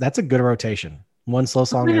 That's a good rotation. One slow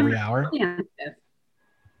song every hour.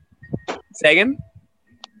 Say again?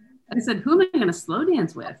 I said, who am I going to slow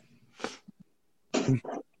dance with?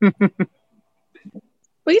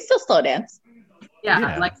 We can still slow dance. Yeah,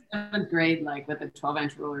 Yeah. like 7th grade, like with a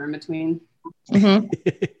 12-inch ruler in between. Mm-hmm.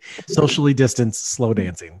 Socially distanced slow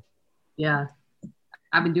dancing. Yeah.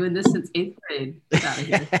 I've been doing this since 8th grade. Get out of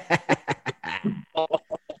here.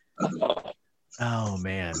 Oh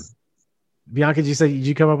man. Bianca, did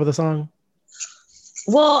you come up with a song?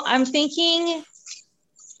 Well, I'm thinking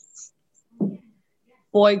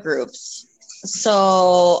boy groups.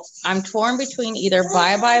 So I'm torn between either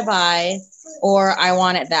Bye Bye Bye or I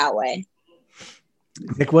Want It That Way.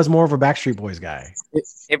 Nick was more of a Backstreet Boys guy.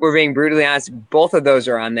 If we're being brutally honest, both of those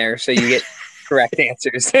are on there, so you get correct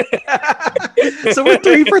answers. So we're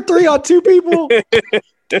 3 for 3 on 2 people.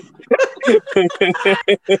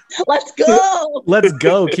 Let's go. Let's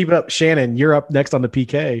go. Keep it up. Shannon, you're up next on the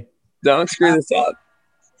PK. Don't screw this up.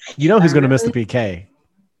 You know who's going to miss the PK?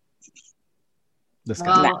 This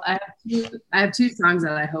guy. Well, I have two songs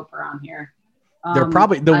that I hope are on here. They're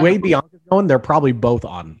probably, the I way hope- Bianca's going, they're probably both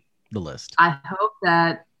on the list. I hope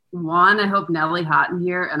that I hope Nelly Hot in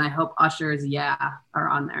here, and I hope Usher's Yeah are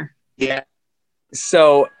on there. Yeah.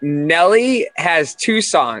 So Nelly has 2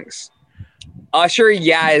 songs. Usher,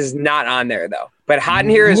 yeah, is not on there though. But Hot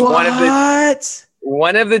in Here is one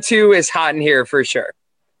of the 2 is Hot in Here for sure.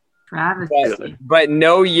 Travis. But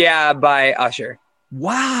no yeah by Usher.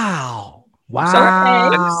 Wow. So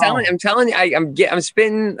Wow. I'm telling you, I'm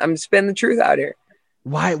spitting the truth out here.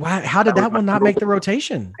 Why? How did that one not make the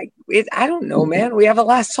rotation? I don't know, man. We have a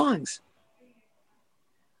lot of songs.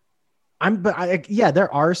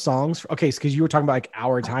 There are songs. Okay, because you were talking about like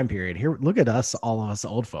our time period. Here, look at us, all of us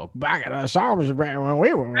old folk. Back at the songs when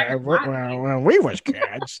we was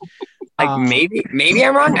kids. Like maybe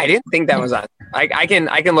I'm wrong. I didn't think that was on. I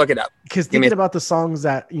can look it up. Because thinking about the songs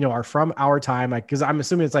that are from our time, like because I'm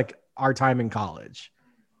assuming it's like our time in college,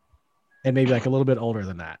 and maybe like a little bit older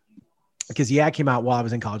than that. Because it came out while I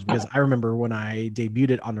was in college. Because I remember when I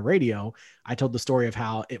debuted it on the radio, I told the story of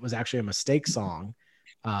how it was actually a mistake song.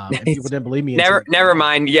 And people didn't believe me. Never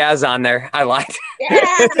mind. Yeah's on there. I lied.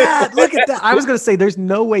 Yeah. Look at that. I was going to say, there's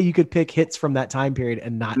no way you could pick hits from that time period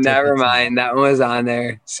and not. Never mind. That one was on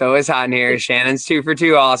there. So is Hot in Here. Shannon's 2 for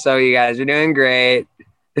 2 also. You guys are doing great.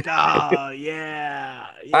 Oh, yeah.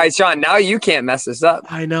 All right, Sean, now you can't mess this up.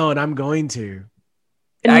 I know, and I'm going to.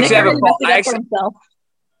 I actually have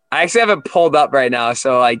I actually have it pulled up right now.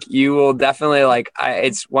 So, like, you will definitely,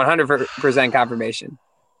 it's 100% confirmation.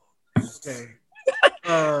 Okay.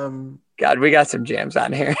 God, we got some jams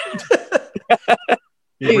on here.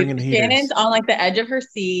 You're bringing Dude, heaters. Shannon's on like the edge of her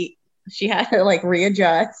seat. She had to like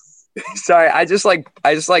readjust. Sorry, I just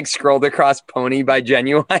scrolled across Pony by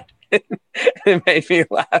Genuine. It made me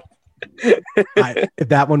laugh. If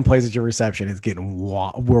that one plays at your reception, it's getting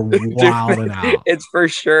we're wilding out. It's for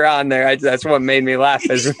sure on there. That's what made me laugh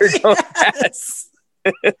as we were going past.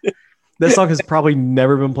 This song has probably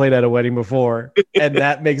never been played at a wedding before, and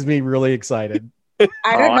that makes me really excited.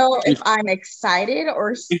 I don't know if I'm excited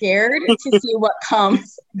or scared to see what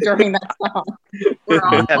comes during that song. We're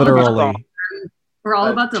all, Literally. we're all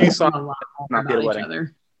about to G-song, learn a lot not be a about each wedding.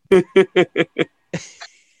 other.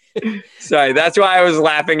 Sorry, that's why I was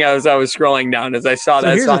laughing as I was scrolling down as I saw So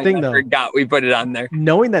that here's the song. thing, I though. forgot we put it on there.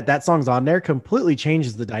 Knowing that song's on there completely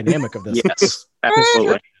changes the dynamic of this. Yes,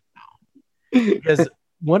 absolutely. Because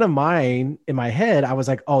one of mine in my head, I was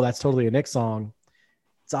like, oh, that's totally a Nick song.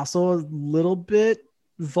 It's also a little bit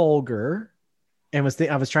vulgar, and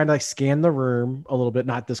I was trying to like scan the room a little bit,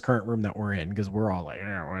 not this current room that we're in, because we're all like,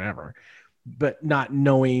 whatever, but not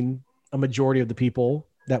knowing a majority of the people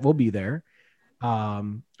that will be there. I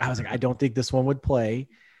was like, I don't think this one would play,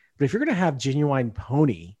 but if you're going to have Genuine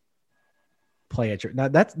Pony play at your, now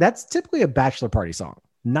that's typically a bachelor party song,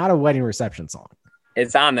 not a wedding reception song.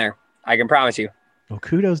 It's on there. I can promise you. Well,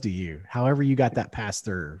 kudos to you. However you got that passed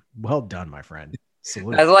through. Well done, my friend.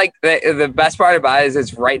 Salute. I was like, the best part about it is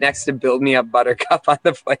it's right next to Build Me Up Buttercup on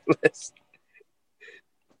the playlist.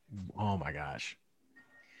 Oh my gosh.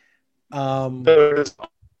 So,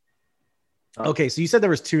 Okay, so you said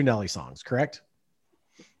there was 2 Nelly songs, correct?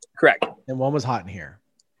 Correct. And one was Hot in Here.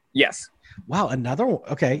 Yes. Wow, another one.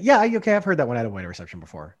 Okay, yeah, okay. I've heard that one at a wedding reception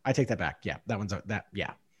before. I take that back. Yeah, that one's that.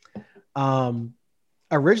 Yeah.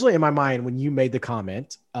 Originally in my mind, when you made the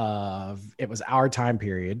comment of it was our time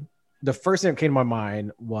period, the first thing that came to my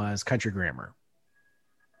mind was Country Grammar.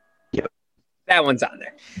 That one's on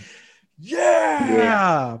there.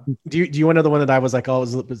 Yeah. Do you want to know the one that I was like, oh,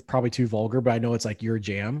 it was probably too vulgar, but I know it's like your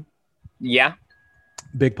jam? Yeah.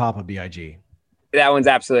 Big Papa B.I.G. That one's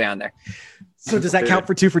absolutely on there. So does that count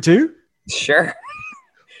for 2 for 2? Sure.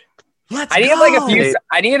 Let's I needed go.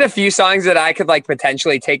 I needed a few songs that I could like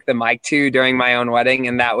potentially take the mic to during my own wedding,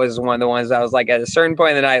 and that was one of the ones that I was like, at a certain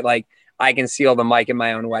point in the night, like I can seal the mic in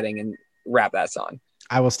my own wedding and rap that song.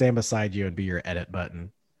 I will stand beside you and be your edit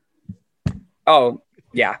button. Oh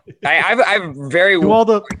yeah, I've very Do all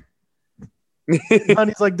the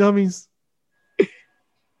honeys like dummies.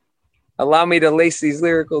 allow me to lace these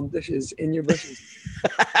lyrical dishes in your bushes.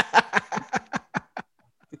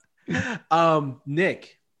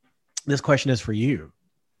 Nick, this question is for you.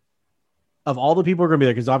 Of all the people who are going to be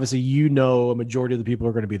there, because obviously you know a majority of the people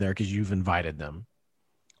are going to be there because you've invited them,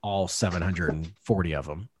 all 740 of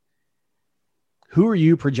them. Who are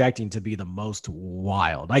you projecting to be the most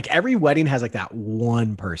wild? Like every wedding has like that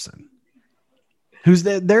one person who's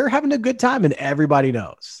they're having a good time and everybody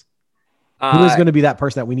knows. Who is going to be that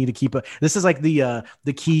person that we need to keep? This is like the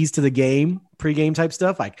keys to the game, pregame type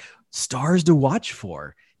stuff, like stars to watch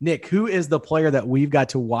for. Nick, who is the player that we've got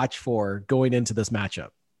to watch for going into this matchup?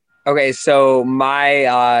 Okay, so my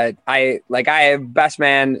I have best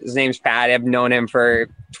man. His name's Pat. I've known him for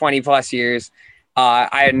 20 plus years. I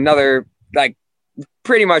had another like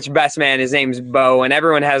pretty much best man. His name's Bo, and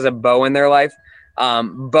everyone has a Bo in their life.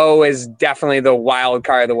 Bo is definitely the wild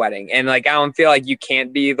card of the wedding, and like I don't feel like you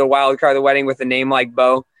can't be the wild card of the wedding with a name like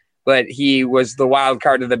Bo, but he was the wild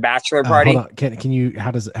card of the bachelor party. Hold on. Can you? How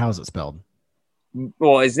is it spelled?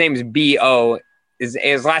 Well, his name's B.O.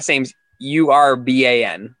 His last name's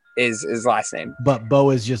U.R.B.A.N. is his last name. But Bo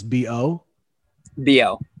is just B.O.?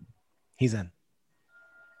 B.O. He's in.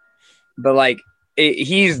 But like,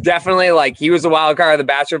 he's definitely like, he was the wild card of the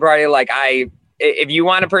bachelor party. Like if you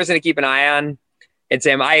want a person to keep an eye on, it's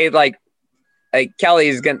him. I like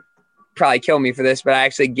Kelly's going to probably kill me for this, but I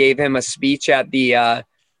actually gave him a speech at the,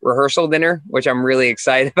 rehearsal dinner, which I'm really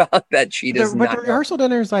excited about that she does not. But the rehearsal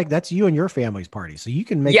dinner is like, that's you and your family's party. So you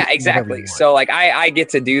can make yeah, exactly. So like I get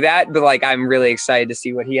to do that, but like I'm really excited to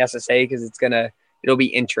see what he has to say because it'll be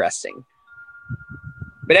interesting.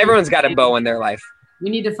 But everyone's got a Bo in their life. We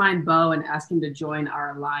need to find Bo and ask him to join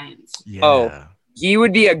our alliance. Yeah. Oh, he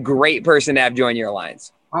would be a great person to have join your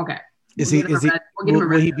alliance. Okay.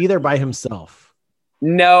 Will he be there by himself?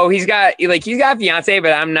 No, he's got a fiance,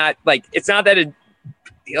 but I'm not like, it's not that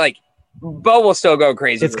like Bo will still go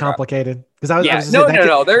crazy. It's complicated because I was no.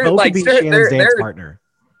 They're Bo like Shannon's dance partner.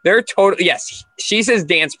 They're totally yes. She's his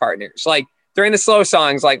dance partners. Like during the slow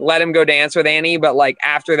songs, like let him go dance with Annie, but like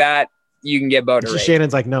after that, you can get Bo to rate.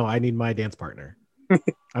 Shannon's like, no, I need my dance partner.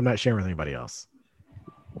 I'm not sharing with anybody else.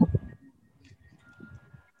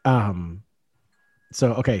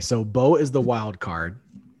 So Bo is the wild card.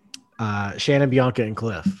 Shannon, Bianca, and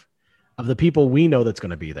Cliff. Of the people we know that's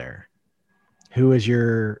going to be there, who is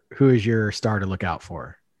your star to look out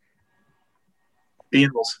for?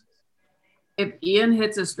 Beatles. if Ian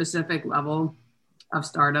hits a specific level of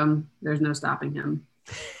stardom, there's no stopping him.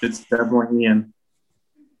 It's definitely Ian.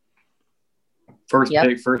 First Yep.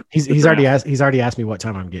 pick, first. He's already asked me what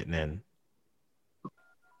time I'm getting in.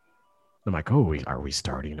 I'm like, oh, are we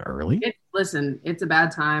starting early? Listen, it's a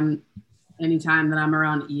bad time anytime that I'm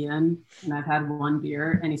around Ian and I've had one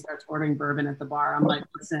beer and he starts ordering bourbon at the bar. I'm like,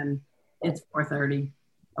 listen, it's 4:30.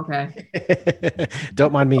 Okay.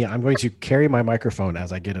 Don't mind me. I'm going to carry my microphone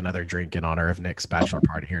as I get another drink in honor of Nick's bachelor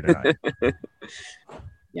party here tonight.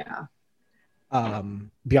 Yeah.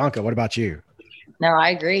 Bianca, what about you? No,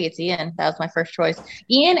 I agree. It's Ian. That was my first choice.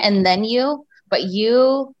 Ian and then you, but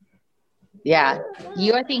you, I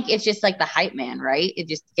think it's just like the hype man, right? It's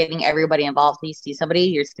just getting everybody involved. You see somebody,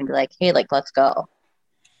 you're just gonna be like, hey, like, let's go.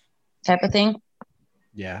 Type of thing.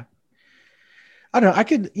 Yeah. I don't know. I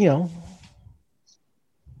could,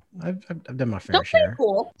 I've done my fair share.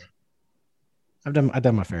 Cool. I've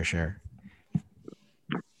done my fair share.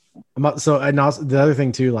 So, and also the other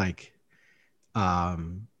thing too, like,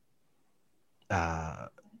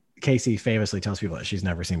 Casey famously tells people that she's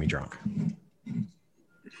never seen me drunk.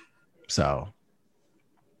 So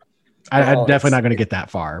I'm definitely not going to get that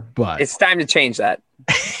far, but it's time to change that.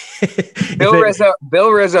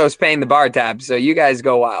 Bill Rizzo's paying the bar tab, so you guys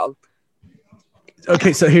go wild.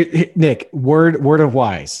 Okay, so here, Nick, word of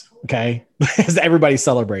wise, okay, as everybody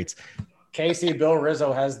celebrates. Casey, Bill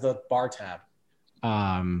Rizzo has the bar tab.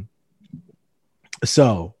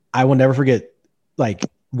 So I will never forget, like,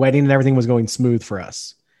 wedding and everything was going smooth for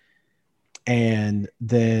us. And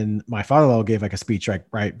then my father-in-law gave like a speech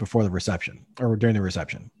right before the reception or during the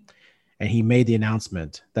reception. And he made the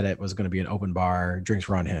announcement that it was going to be an open bar, drinks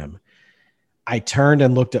were on him. I turned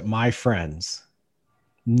and looked at my friends,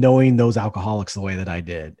 knowing those alcoholics the way that I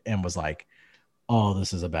did, and was like, oh,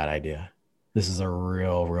 this is a bad idea. This is a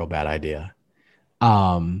real bad idea.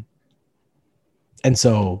 And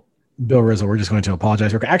so Bill Rizzo, we're just going to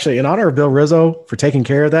apologize. Actually, in honor of Bill Rizzo for taking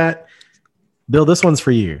care of that, Bill, this one's for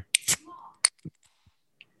you.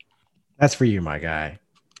 That's for you, my guy.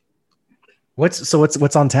 What's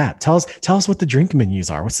on tap? Tell us what the drink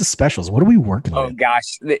menus are. What's the specials? What are we working with? Oh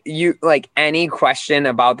gosh, you like any question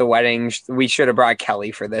about the wedding? We should have brought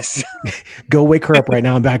Kelly for this. Go wake her up right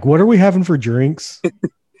now and back. What are we having for drinks?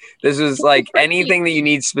 This is like anything that you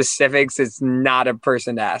need specifics. It's not a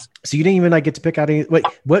person to ask. So you didn't even like get to pick out any. Wait,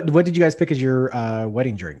 what did you guys pick as your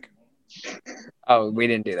wedding drink? Oh, we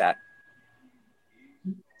didn't do that.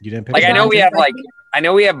 You didn't pick. Like I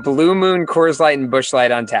know we have Blue Moon, Coors Light, and Busch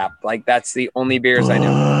Light on tap. Like that's the only beers I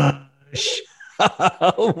know.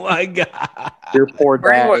 Oh my god! Your poor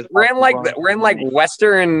dad. We're in like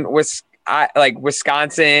Western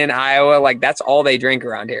Wisconsin, Iowa. Like that's all they drink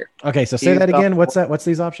around here. Okay, so say that again. What's that? What's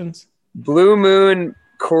these options? Blue Moon,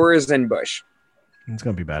 Coors, and Busch. It's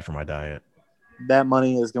gonna be bad for my diet. That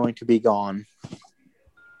money is going to be gone.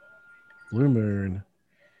 Blue Moon,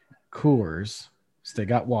 Coors. So they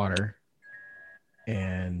got water.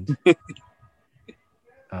 And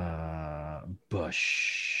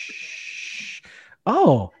Busch.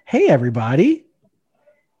 Oh, hey everybody.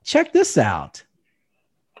 Check this out.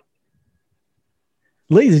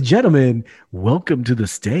 Ladies and gentlemen, welcome to the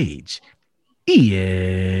stage. Ian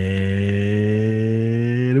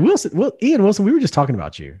Wilson. Well, Ian Wilson, we were just talking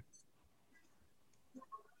about you.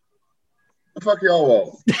 The fuck y'all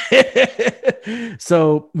want?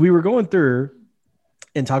 So we were going through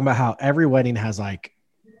and talking about how every wedding has like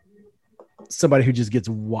somebody who just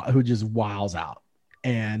wiles out,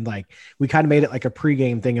 and like we kind of made it like a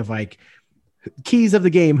pregame thing of like keys of the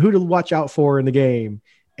game, who to watch out for in the game.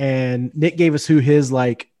 And Nick gave us who his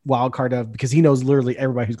like wild card of, because he knows literally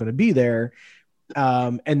everybody who's going to be there.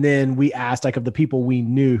 And then we asked like of the people we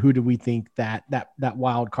knew, who do we think that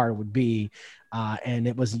wild card would be? And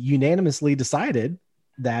it was unanimously decided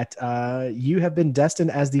that you have been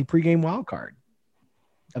destined as the pregame wild card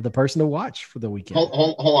of the person to watch for the weekend.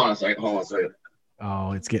 Hold on a second.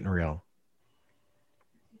 Oh, it's getting real.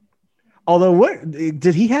 Although, what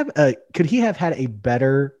did he have? Could he have had a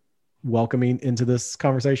better welcoming into this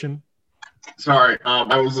conversation? Sorry,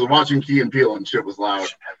 I was watching Key and Peele and shit was loud.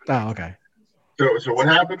 Oh, okay. So what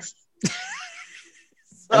happened?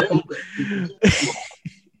 I'm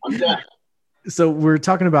deaf. So we're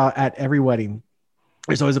talking about at every wedding,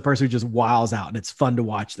 there's always a person who just wiles out, and it's fun to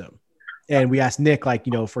watch them. And we asked Nick, like,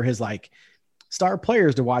 for his like star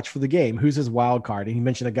players to watch for the game, who's his wild card? And he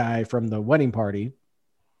mentioned a guy from the wedding party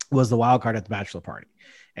was the wild card at the bachelor party.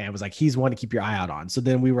 And it was like, he's one to keep your eye out on. So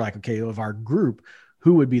then we were like, okay, of our group,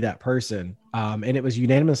 who would be that person? And it was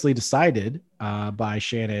unanimously decided by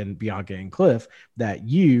Shannon, Bianca, and Cliff that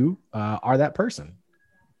you are that person.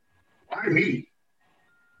 Why me?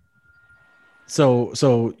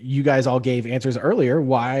 So you guys all gave answers earlier.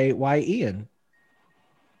 Why Ian?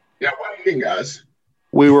 Yeah, why eating, guys?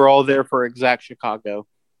 We were all there for Exact Chicago.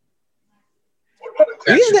 What about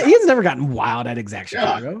Exact Chicago? Ian's never gotten wild at Exact Yeah.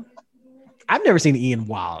 Chicago. I've never seen Ian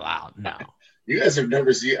wild out. No. You guys have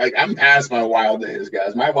never seen. Like, I'm past my wild days,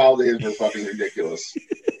 guys. My wild days were fucking ridiculous.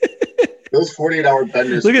 Those 48-hour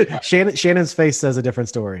benders. Look at Shannon's face says a different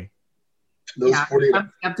story. Those Yeah, 48.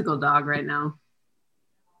 I'm skeptical dog right now.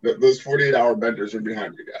 Those 48-hour benders are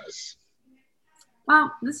behind you guys.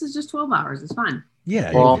 Well, this is just 12 hours. It's fine.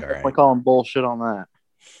 Yeah. Well, you'll be all right. we're calling bullshit on that.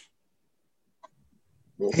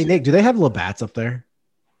 We'll Hey see. Nick, do they have Labatt's up there?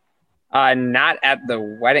 Not at the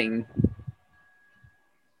wedding,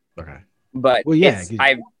 Okay. but Well, yeah,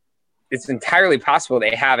 it's entirely possible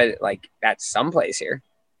they have it like at some place here.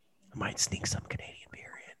 I might sneak some Canadian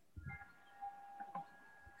beer in.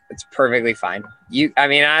 It's perfectly fine. I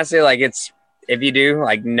mean, honestly, like if you do,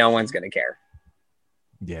 like no one's gonna care.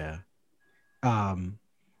 Yeah. And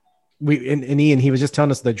Ian, he was just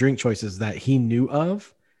telling us the drink choices that he knew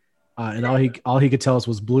of, and all he could tell us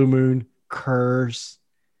was Blue Moon, Kurz,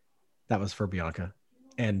 that was for Bianca,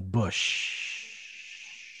 and Bush.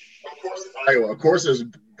 Of course, Iowa. Of course, there's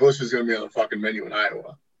Bush is going to be on the fucking menu in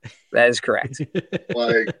Iowa. That is correct.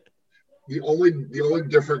 Like the only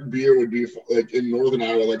different beer would be like in Northern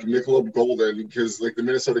Iowa, like Michelob Golden, because like the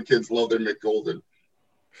Minnesota kids love their Mick Golden.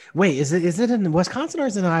 Wait, is it in Wisconsin or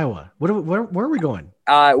is it in Iowa? Where are we going?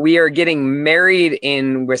 We are getting married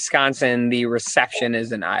in Wisconsin. The reception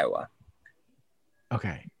is in Iowa.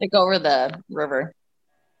 Okay, Like over the river.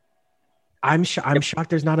 I'm shocked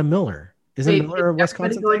there's not a Miller. Isn't Wait, Miller a is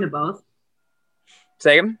Wisconsin everybody going thing? to both?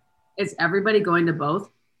 Say again? Is everybody going to both?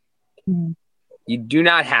 You do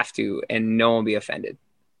not have to, and no one will be offended.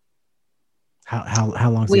 How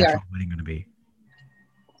long is We the are. actual wedding going to be?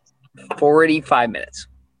 45 minutes.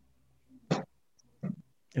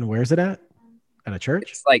 And where's it at? At a church?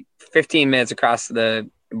 It's like 15 minutes across the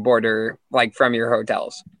border, like from your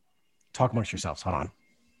hotels. Talk amongst yourselves. Hold on.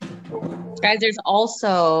 Guys, there's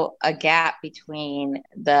also a gap between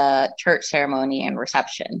the church ceremony and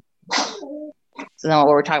reception. So then what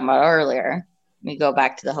we were talking about earlier, we go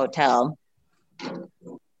back to the hotel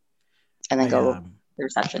and then go to the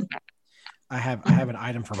reception. I have an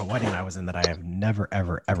item from a wedding I was in that I have never,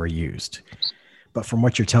 ever, ever used. But from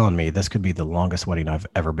what you're telling me, this could be the longest wedding I've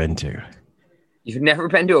ever been to. You've never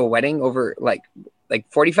been to a wedding over like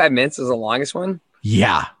 45 minutes is the longest one?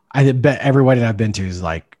 Yeah. I bet every wedding I've been to is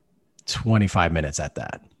like 25 minutes at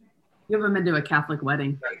that. You haven't been to a Catholic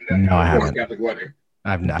wedding. No, I haven't. Catholic wedding.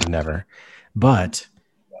 I've never. But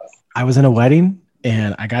I was in a wedding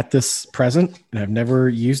and I got this present and I've never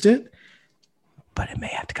used it, but it may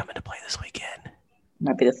have to come into play this weekend.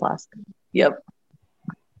 Might be the flask. Yep.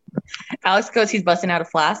 Alex goes, he's busting out a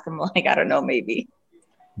flask. I'm like, I don't know, maybe.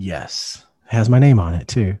 Yes. Has my name on it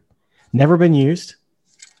too. Never been used.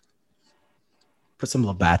 Put some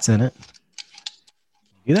Labatt's in it.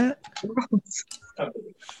 Do that?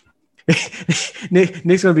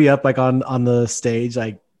 Nick's gonna be up like on the stage,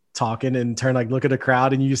 like talking and turn like look at the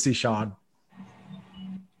crowd and you just see Sean.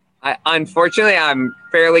 Unfortunately, I'm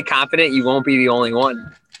fairly confident you won't be the only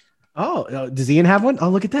one. Oh, does Ian have one? Oh,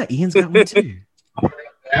 look at that. Ian's got one too.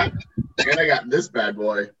 And I got this bad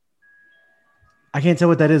boy, I can't tell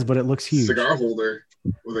what that is, but it looks huge. cigar holder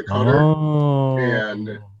with a cutter. Oh.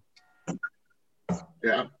 And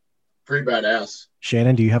yeah, pretty badass.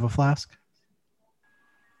 Shannon, do you have a flask?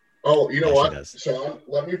 Oh, you know Yeah, she what, does. Sean?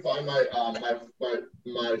 Let me find my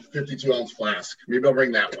 52-ounce flask. Maybe I'll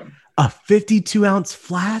bring that one. A 52-ounce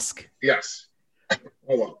flask? Yes.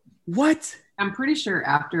 Hold on. What? I'm pretty sure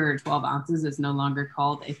after 12 ounces, it's no longer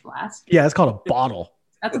called a flask. Yeah, it's called a bottle.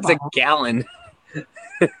 That's a It's a bottle. gallon. Find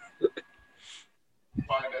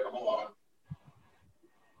it. Hold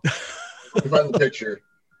on. Let me find the picture.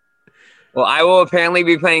 Well, I will apparently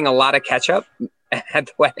be playing a lot of catch up at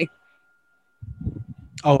the wedding.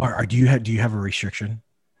 Oh, do you have a restriction?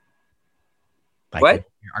 Like, What?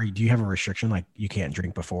 Do you have a restriction? Like you can't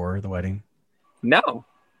drink before the wedding? No.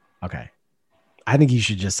 Okay. I think you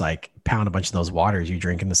should just like pound a bunch of those waters you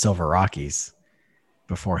drink in the Silver Rockies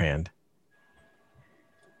beforehand.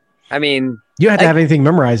 I mean, You have to have anything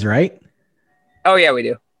memorized, right? oh yeah, we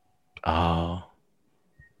do. Oh.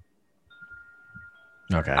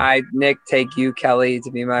 Okay. Nick, take you, Kelly,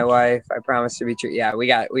 to be my wife. I promise to be true. Yeah, we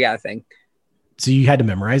got a thing. So you had to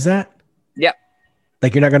memorize that? Yep.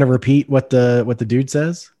 Like you're not going to repeat what the dude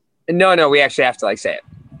says? No, we actually have to like say it.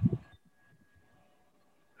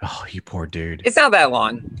 Oh, you poor dude. It's not that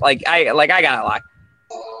long. Like I got a lot.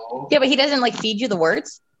 Yeah, but he doesn't like feed you the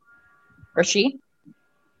words? Or she?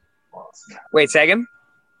 Wait, second.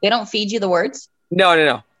 They don't feed you the words?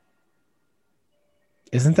 No.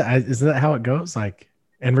 Isn't that how it goes? Like,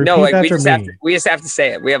 and repeat No, like after me. we just have to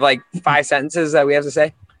say it. We have like 5 sentences that we have to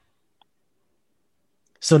say.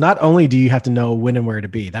 So not only do you have to know when and where to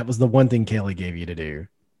be, that was the one thing Kaylee gave you to do,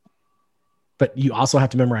 but you also have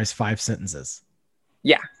to memorize 5 sentences.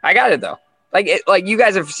 Yeah, I got it though. Like you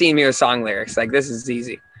guys have seen me with song lyrics. Like this is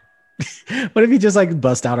easy. What if you just like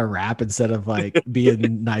bust out a rap instead of like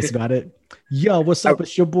being nice about it? Yo, what's up?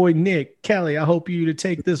 It's your boy Nick. Kelly, I hope you to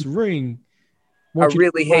take this ring. I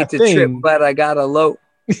really hate to trip, but I got a low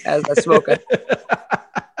as I smoke it.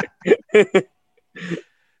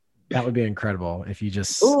 That would be incredible if you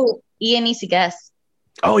just. Ooh, Ian needs to guess.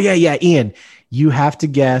 Oh yeah, Ian, you have to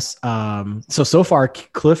guess. So far,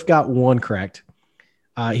 Cliff got 1 correct.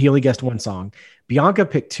 He only guessed 1 song. Bianca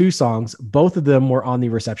picked 2 songs. Both of them were on the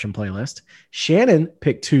reception playlist. Shannon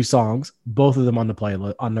picked 2 songs. Both of them on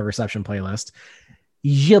the reception playlist.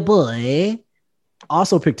 Your boy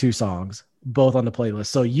also picked 2 songs, both on the playlist.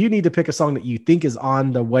 So you need to pick a song that you think is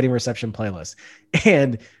on the wedding reception playlist.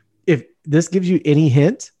 And if this gives you any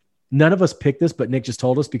hint, none of us picked this, but Nick just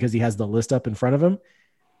told us because he has the list up in front of him.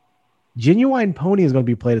 Genuine Pony is going to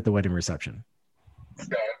be played at the wedding reception.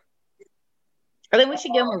 I think we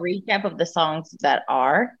should give him a recap of the songs that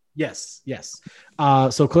are. Yes.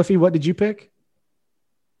 So Cliffy, what did you pick?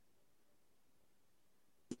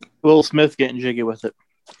 Will Smith getting jiggy with it.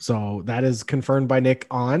 So that is confirmed by Nick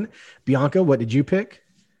on. Bianca, what did you pick?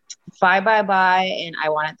 Bye, Bye, Bye, and I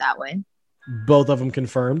Want It That Way. Both of them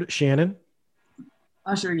confirmed. Shannon?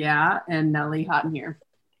 Usher, yeah, and Nelly, Hot in Here.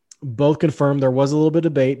 Both confirmed. There was a little bit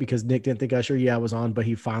of debate because Nick didn't think Usher was on, but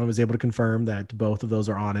he finally was able to confirm that both of those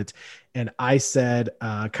are on it. And I said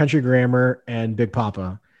Country Grammar and Big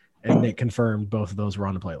Papa, and Nick confirmed both of those were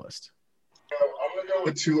on the playlist. I'm going to go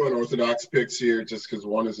with 2 unorthodox picks here just because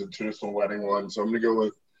one is a traditional wedding one. So I'm going to go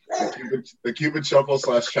with the Cupid Shuffle /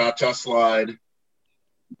 Cha-Cha Slide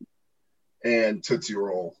and Tootsie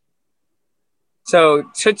Roll. So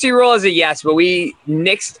Tootsie Roll is a yes, but we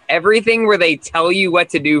nixed everything where they tell you what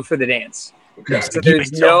to do for the dance. Okay. So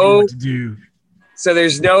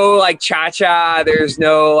there's no like cha-cha. There's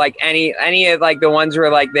no like any of like the ones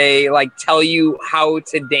where like they like tell you how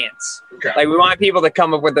to dance. Okay. Like we want people to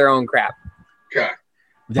come up with their own crap. Okay.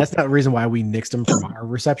 That's not the reason why we nixed them from our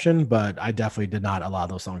reception, but I definitely did not allow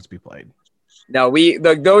those songs to be played. No,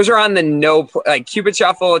 those are on the like Cupid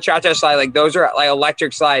Shuffle, Cha-Cha Slide. Like those are like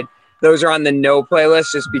Electric Slide. Those are on the no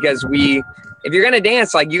playlist just because if you're going to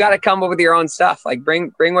dance, like you got to come up with your own stuff. Like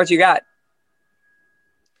bring what you got.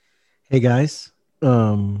 Hey guys,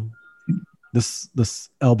 this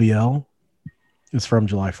LBL is from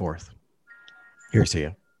July 4th. Here's to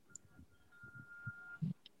you.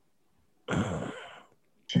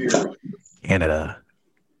 Cheers. Canada.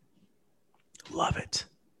 Love it.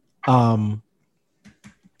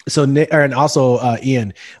 So Nick, and also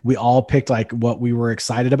Ian, we all picked like what we were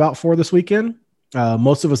excited about for this weekend.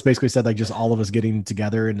 Most of us basically said like just all of us getting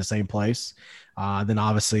together in the same place. Then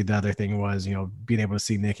obviously the other thing was, being able to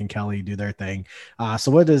see Nick and Kelly do their thing. So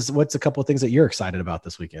what's a couple of things that you're excited about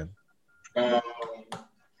this weekend? To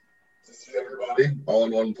see everybody all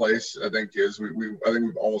in one place, I think I think we've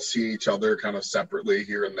all seen each other kind of separately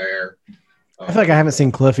here and there. I feel like I haven't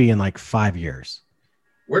seen Cliffy in like 5 years.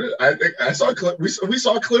 Where did I saw Cliff? We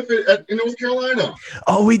saw Cliff in North Carolina.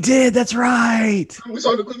 Oh, we did. That's right. We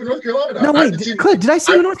saw the Cliff in North Carolina. No, wait, Cliff, did I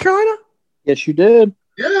see you in North Carolina? Yes, you did.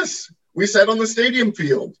 Yes, we sat on the stadium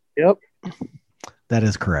field. Yep. That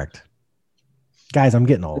is correct. Guys, I'm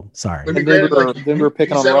getting old. Sorry. I mean, Denver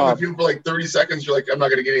picking on Rob. On the Rob. field for like 30 seconds. You're like, I'm not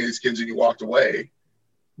going to get any of these kids, and you walked away.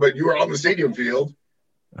 But you were on the stadium field.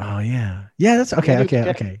 Oh yeah, that's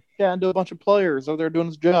okay. Yeah, and do a bunch of players over there doing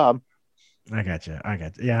his job. I got you.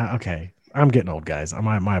 Yeah, okay. I'm getting old, guys.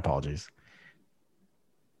 My apologies.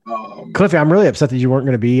 Cliffy, I'm really upset that you weren't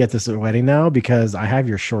going to be at this wedding now because I have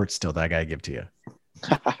your shorts still that I got to give to you.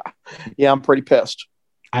 Yeah, I'm pretty pissed.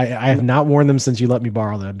 I have not worn them since you let me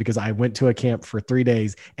borrow them because I went to a camp for 3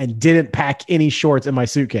 days and didn't pack any shorts in my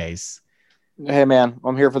suitcase. Hey, man,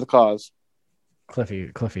 I'm here for the cause.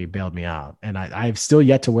 Cliffy bailed me out, and I've still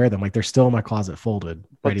yet to wear them. Like they're still in my closet folded.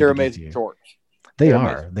 But they're amazing shorts. They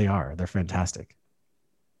are. They're fantastic.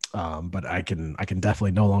 But I can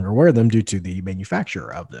definitely no longer wear them due to the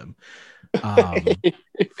manufacturer of them.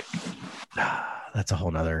 That's a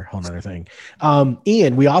whole nother thing.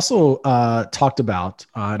 Ian, we also talked about,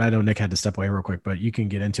 and I know Nick had to step away real quick, but you can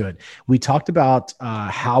get into it. We talked about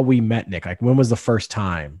how we met Nick. Like, when was the first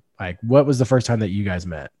time? Like, what was the first time that you guys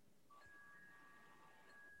met?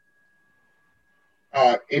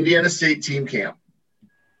 Indiana State team camp.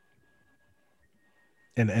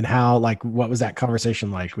 And how, like, what was that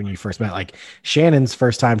conversation like when you first met? Like Shannon's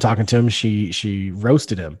first time talking to him, she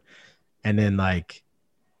roasted him, and then like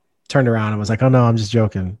turned around and was like, "Oh no, I'm just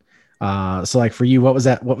joking." So like for you, what was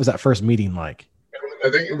that first meeting like? I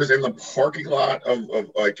think it was in the parking lot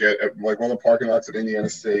of like at like one of the parking lots at Indiana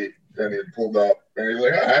State. And he had pulled up and he was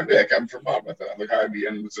like, "Hi, I'm Nick. I'm from Monmouth." And I'm like, "Hi,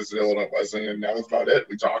 Ian. This is Illinois Wesleyan." And that was about it.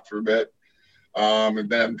 We talked for a bit. And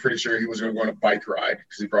then I'm pretty sure he was going to go on a bike ride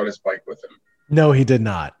because he brought his bike with him. No, he did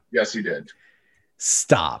not. Yes, he did.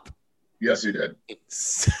 Stop. Yes, he did.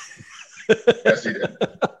 Yes, he did.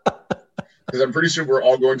 Because I'm pretty sure we're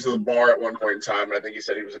all going to the bar at one point in time. And I think he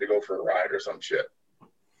said he was going to go for a ride or some shit.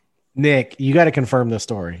 Nick, you got to confirm this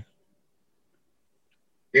story.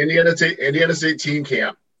 Indiana State team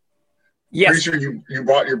camp. Yes. Pretty sure you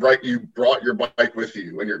brought your bike. You brought your bike with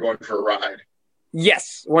you, and you're going for a ride.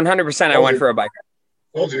 Yes, 100%. I went for a bike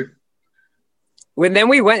ride. Told you. Then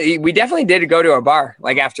we definitely did go to a bar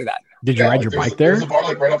like after that. Did you ride your bike there? There's a bar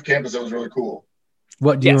like right off campus that was really cool.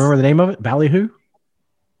 What do you remember the name of it? Ballyhoo?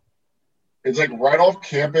 It's like right off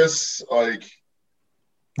campus. Like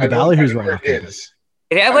the Ballyhoo's right off campus.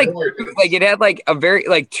 It had it had like a very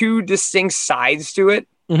like two distinct sides to it.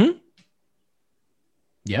 Mm-hmm.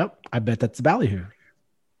 Yep, I bet that's the Ballyhoo.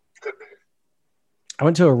 I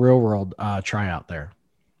went to a Real World tryout there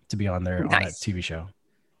to be on there on that TV show.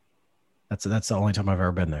 That's the only time I've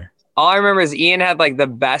ever been there. All I remember is Ian had like the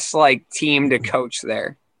best like team to coach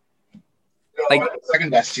there. No, like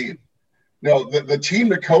second best team. No, the team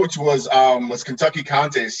to coach was Kentucky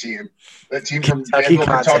Conte's team. That team from Danville,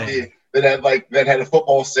 Kentucky that had a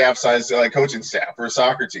football staff size like coaching staff for a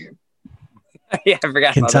soccer team. Yeah, I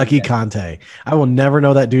forgot. Kentucky Conte. I will never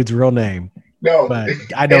know that dude's real name. No, but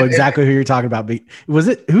I know exactly who you're talking about. But was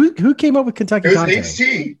it who came up with Kentucky Conte? It was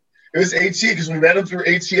HT. It was HT because we met him through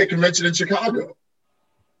HT at convention in Chicago.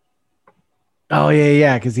 Oh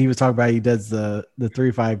yeah, because he was talking about he does the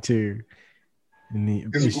 3-5-2.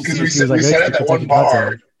 Because we sat at that one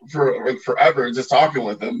bar for like forever, just talking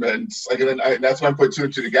with him, and like, and then that's when I put two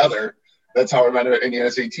and two together. That's how I met at Indiana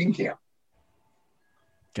State team camp.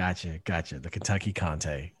 Gotcha. The Kentucky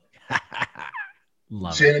Conte.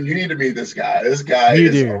 Love Shannon, you need to meet this guy. This guy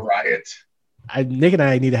is a riot. Nick and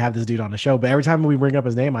I need to have this dude on the show, but every time we bring up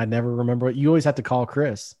his name, I never remember it. You always have to call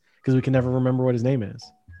Chris because we can never remember what his name is.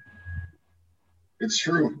 It's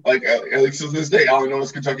true. Like at least to this day, all I know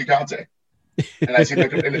is Kentucky Conte. And I see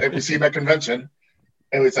him and we see him at convention,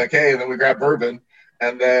 and it's like, hey, and then we grab bourbon,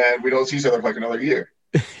 and then we don't see each other for like another year.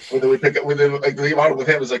 And then we pick up with him, like leave out with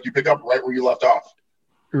him is like you pick up right where you left off.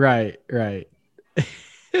 Right.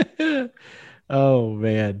 Oh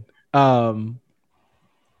man.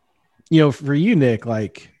 For you, Nick,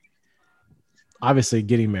 like obviously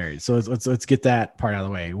getting married. So let's get that part out of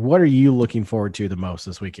the way. What are you looking forward to the most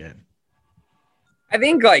this weekend? I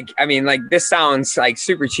think this sounds like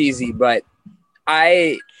super cheesy, but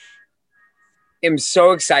I am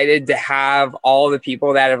so excited to have all the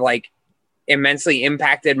people that have like immensely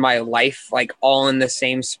impacted my life, like all in the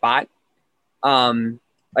same spot. I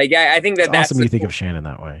think that's awesome. You think of Shannon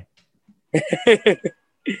that way.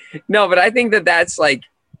 No, but I think that's like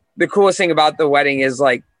the coolest thing about the wedding is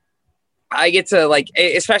like I get to like,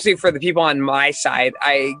 especially for the people on my side,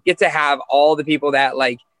 I get to have all the people that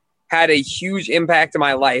like had a huge impact in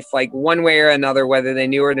my life, like one way or another, whether they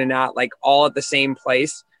knew it or not, like all at the same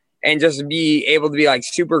place, and just be able to be like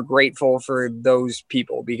super grateful for those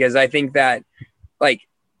people. Because I think that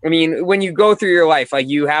when you go through your life, like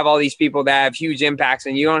you have all these people that have huge impacts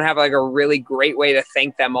and you don't have like a really great way to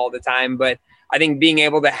thank them all the time. But I think being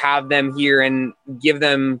able to have them here and give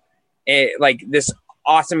them this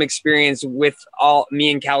awesome experience with all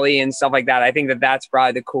me and Kelly and stuff like that, I think that's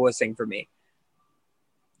probably the coolest thing for me.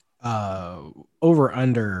 Over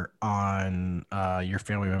under on your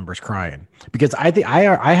family members crying, because I think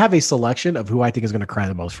I have a selection of who I think is going to cry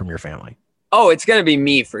the most from your family. Oh, it's going to be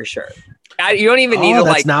me for sure. You don't even need to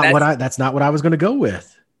that's not what I was going to go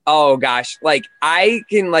with. Oh gosh. Like I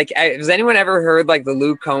can has anyone ever heard like the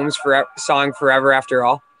Luke Combs song Forever After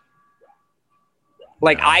All?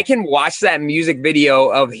 Like no. I can watch that music video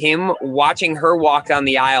of him watching her walk down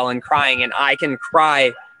the aisle and crying, and I can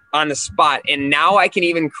cry on the spot. And now I can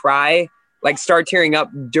even cry, like start tearing up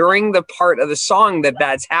during the part of the song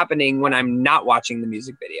that's happening when I'm not watching the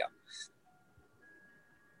music video.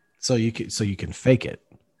 So you can fake it.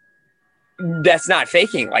 That's not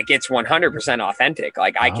faking. Like it's 100% authentic.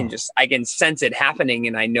 Like I can sense it happening,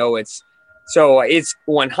 and I know it's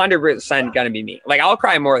 100% going to be me. Like I'll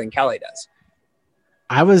cry more than Kelly does.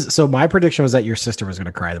 So my prediction was that your sister was going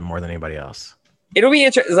to cry more than anybody else. It'll be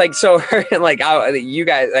interesting. Like, so you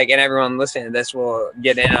guys, like, and everyone listening to this will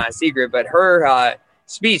get in on a secret, but her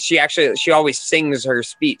speech, she always sings her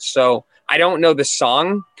speech. So I don't know the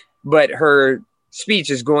song, but her speech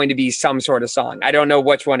is going to be some sort of song. I don't know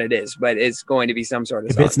which one it is, but it's going to be some sort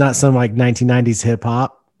of If song. it's not some like 1990s hip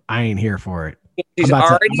hop, I ain't here for it. I'm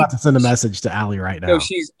about to send a message to Allie right now. So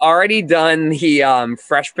she's already done the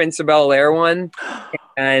Fresh Prince of Bel-Air one,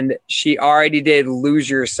 and she already did Lose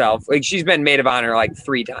Yourself. Like, she's been maid of honor like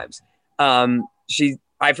 3 times.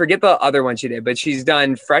 I forget the other one she did, but she's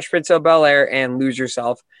done Fresh Prince of Bel-Air and Lose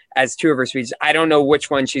Yourself as 2 of her speeches. I don't know which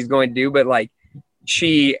one she's going to do, but like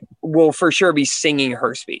she will for sure be singing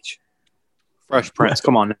her speech. Fresh Prince,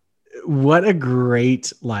 come on. What a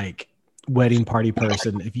great like wedding party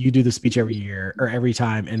person. If you do the speech every year or every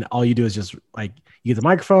time, and all you do is just like you get the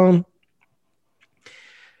microphone.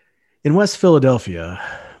 In West Philadelphia,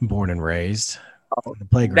 born and raised, the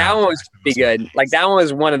playground. That one was pretty good. Like that one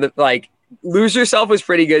was one of the like Lose Yourself was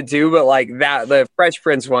pretty good too, but like the Fresh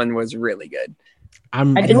Prince one was really good. I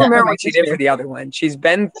don't remember what she did for the other one. She's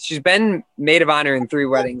been maid of honor in 3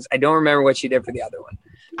 weddings. I don't remember what she did for the other one.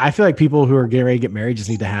 I feel like people who are getting ready to get married just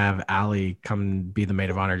need to have Allie come be the maid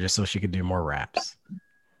of honor just so she could do more raps.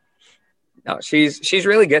 No, she's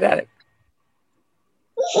really good at it.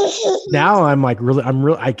 Now I'm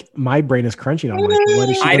really my brain is crunching. I'm like, what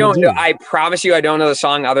is she? I don't know. I promise you, I don't know the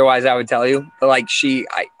song. Otherwise, I would tell you. But like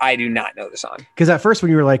I do not know the song. Because at first,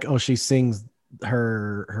 when you were like, oh, she sings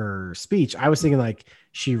her speech, I was thinking like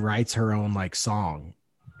she writes her own like song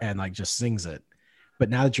and like just sings it. But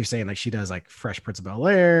now that you're saying like she does like Fresh Prince of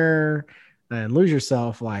Bel-Air and Lose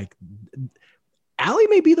Yourself, like Allie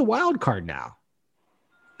may be the wild card now.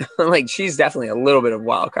 Like she's definitely a little bit of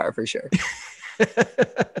wild card for sure.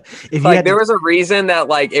 There was a reason that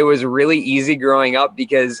like it was really easy growing up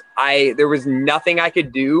because there was nothing I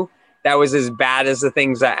could do that was as bad as the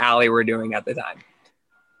things that Allie were doing at the time.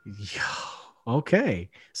 Okay,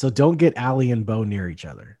 so don't get Allie and Bo near each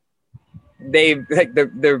other.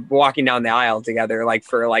 They're walking down the aisle together, like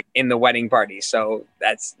for like in the wedding party. So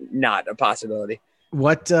that's not a possibility.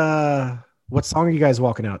 What song are you guys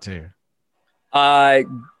walking out to?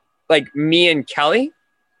 Like me and Kelly.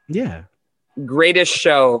 Yeah. Greatest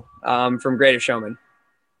Show from Greatest Showman.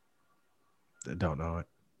 I don't know it.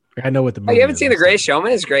 I know what the movie you haven't is. seen The Greatest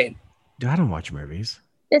Showman? It's great. Dude, I don't watch movies.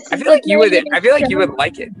 I feel like you would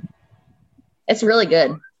like it. It's really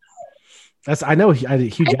good. I know Hugh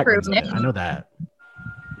Jackman's in it. I know that.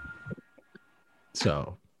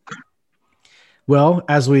 So, well,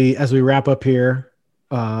 as we wrap up here,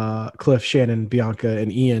 Cliff, Shannon, Bianca,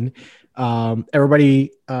 and Ian,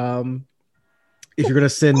 everybody, if you're gonna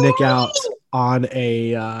send Nick out on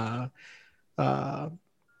a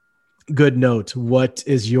good note, what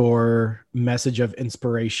is your message of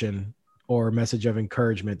inspiration or message of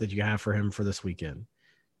encouragement that you have for him for this weekend?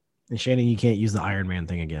 And Shannon, you can't use the Iron Man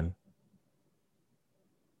thing again.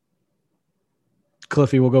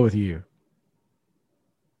 Cliffy, we'll go with you.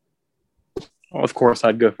 Well, of course,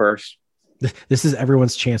 I'd go first. This is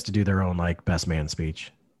everyone's chance to do their own like best man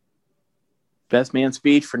speech. Best man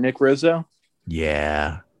speech for Nick Rizzo.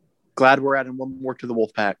 Yeah. Glad we're adding one more to the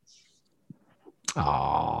Wolfpack.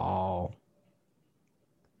 Oh.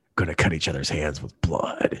 Gonna cut each other's hands with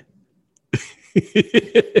blood.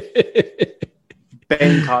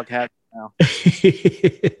 Bangkok hat now.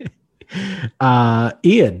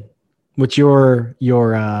 Ian, what's your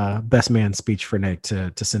best man speech for Nick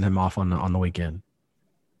to send him off on the weekend?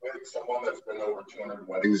 Someone that's been over 200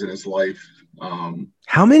 weddings in his life.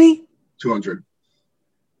 How many? 200.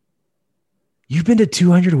 You've been to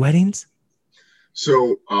 200 weddings?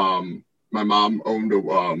 So, my mom owned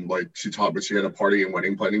she taught, but she had a party and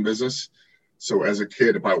wedding planning business. So as a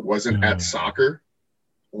kid, if I wasn't at soccer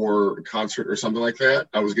or a concert or something like that,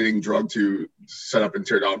 I was getting drugged to set up and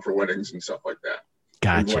tear down for weddings and stuff like that.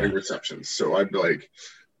 Gotcha. Wedding receptions. So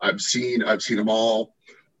I've seen them all.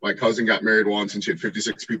 My cousin got married once and she had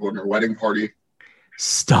 56 people in her wedding party.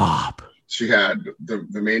 Stop. She had the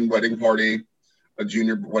main wedding party, a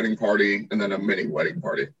junior wedding party, and then a mini wedding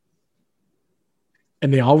party.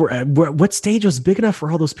 And they all were what stage was big enough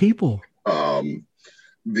for all those people?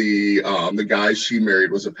 The guy she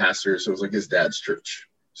married was a pastor, so it was like his dad's church.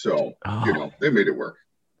 So they made it work.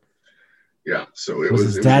 Yeah. So it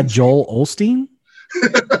was his dad Joel Osteen?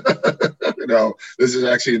 No, this is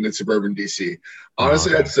actually in the suburban DC.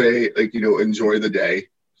 Honestly, I'd say enjoy the day.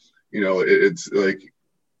 It's like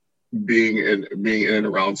being in and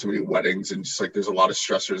around so many weddings, and just like there's a lot of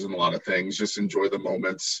stressors and a lot of things. Just enjoy the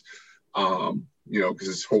moments.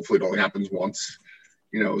 Because hopefully it only happens once.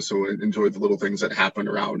 So enjoy the little things that happen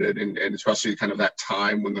around it, and especially kind of that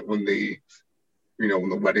time when the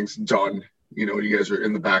wedding's done. You guys are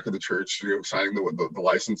in the back of the church, signing the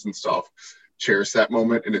license and stuff. cherish that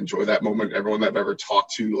moment and enjoy that moment. Everyone that I've ever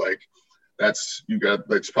talked to, like that's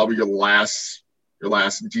probably your last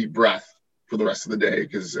deep breath for the rest of the day.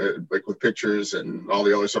 Cause like with pictures and all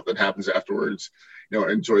the other stuff that happens afterwards,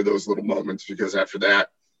 enjoy those little moments, because after that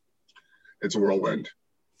it's a whirlwind.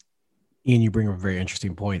 Ian, you bring up a very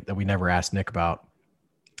interesting point that we never asked Nick about.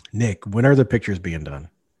 Nick, when are the pictures being done?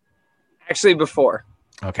 Actually, before.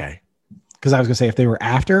 Okay. Because I was going to say, if they were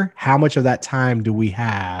after, how much of that time do we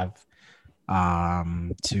have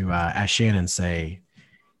to, as Shannon say,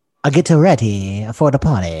 I'll get ready for the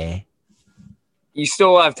party? You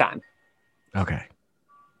still have time. Okay.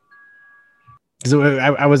 So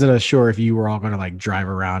I wasn't sure if you were all going to like drive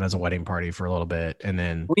around as a wedding party for a little bit and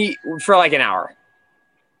then for like an hour.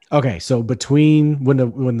 Okay, so between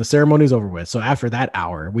when the ceremony's over with, so after that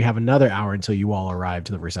hour, we have another hour until you all arrive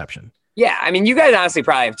to the reception. Yeah, I mean, you guys honestly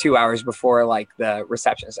probably have 2 hours before like the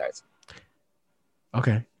reception starts.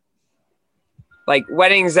 Okay. Like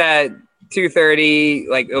weddings at 2:30,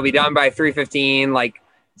 like it'll be done by 3:15. Like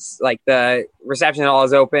the reception hall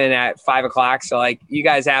is open at 5 o'clock. So like you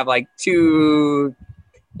guys have like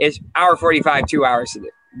it's hour 45, 2 hours to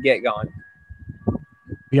get going.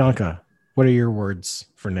 Bianca, what are your words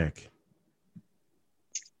for Nick?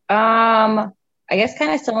 I guess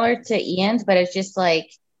kind of similar to Ian's, but it's just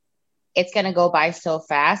like it's gonna go by so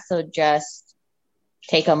fast. So just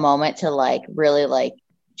take a moment to like really like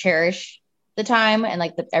cherish the time and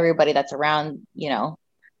like everybody that's around,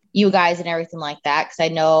 you guys and everything like that. Cause I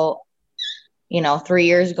know, 3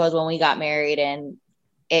 years ago is when we got married and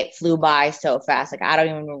it flew by so fast. Like I don't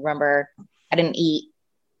even remember. I didn't eat.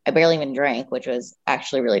 I barely even drank, which was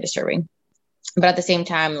actually really disturbing. But at the same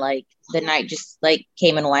time, like the night just like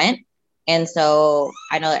came and went. And so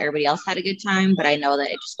I know that everybody else had a good time, but I know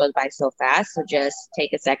that it just goes by so fast. So just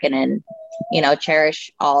take a second and,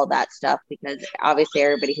 cherish all that stuff, because obviously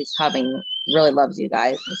everybody who's coming really loves you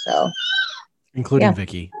guys. And so, including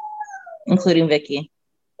Vicky. Including Vicky.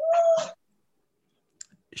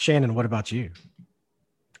 Shannon, what about you?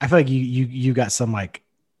 I feel like you got some like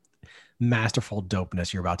masterful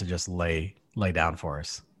dopeness you're about to just lay down for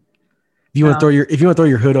us. If you want to throw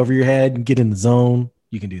your hood over your head and get in the zone,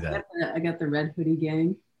 you can do that. I got the red hoodie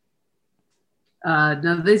gang.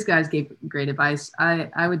 No, these guys gave great advice.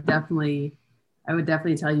 I would definitely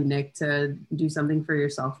tell you, Nick, to do something for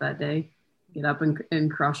yourself that day. Get up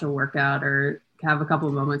and crush a workout or have a couple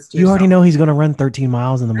of moments to yourself. You already know he's going to run 13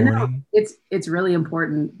 miles in the morning. It's really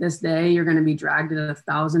important. This day you're going to be dragged in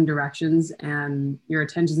 1,000 directions and your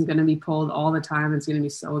attention is going to be pulled all the time. It's going to be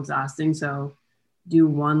so exhausting. So do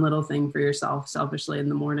one little thing for yourself selfishly in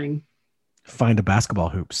the morning. Find a basketball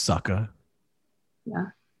hoop, sucker. Yeah.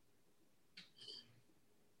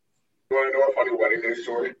 You want to know a funny wedding day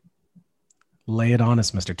story? Lay it on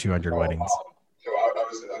us, Mr. 200 Weddings. So I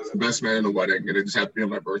was the best man in the wedding, and it just happened to be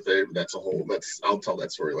on my birthday. But I'll tell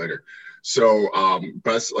that story later. So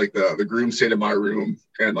the groom stayed in my room,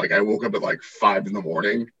 and like I woke up at like 5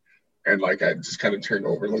 a.m, and like I just kind of turned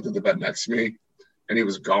over and looked at the bed next to me, and he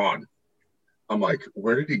was gone. I'm like,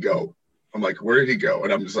 where did he go? And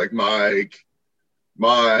I'm just like, Mike,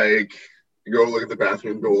 you go look at the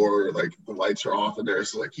bathroom door, like the lights are off in there.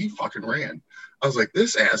 So like he fucking ran. I was like,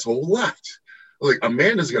 this asshole left. I was like,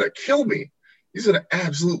 Amanda's gonna kill me. He's gonna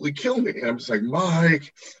absolutely kill me. And I'm just like,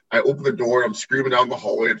 Mike. I open the door, I'm screaming down the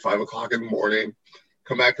hallway at 5 o'clock in the morning,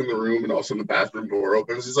 come back in the room, and all of a sudden the bathroom door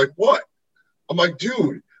opens. He's like, what? I'm like,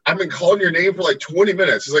 dude, I've been calling your name for like 20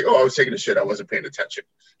 minutes. He's like, oh, I was taking a shit. I wasn't paying attention.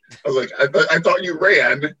 I was like, I thought you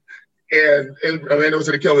ran. And Amanda was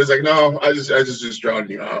gonna kill me. He's like, no, I just drowned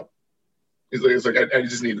you out. He's like, I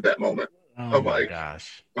just needed that moment. Oh my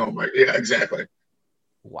gosh. Oh my, yeah, exactly.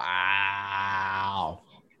 Wow.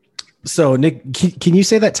 So Nick, can you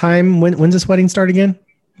say that time? When's this wedding start again?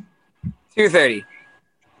 2:30.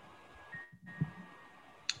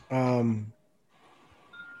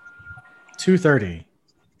 2:30.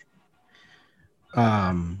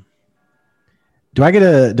 Do I get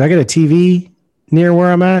a TV near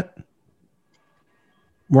where I'm at?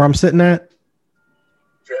 Where I'm sitting at?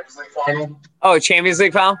 Champions League final. Oh, Champions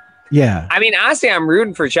League final? Yeah. I mean, honestly, I'm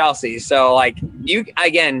rooting for Chelsea. So like you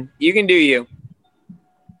can do you.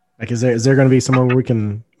 Like, is there going to be somewhere where we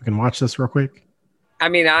can watch this real quick? I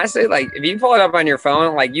mean, honestly, like if you pull it up on your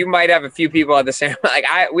phone, like you might have a few people at the ceremony. Like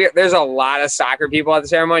there's a lot of soccer people at the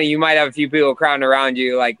ceremony. You might have a few people crowding around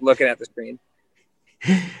you, like looking at the screen.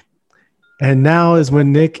 And now is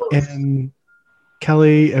when Nick and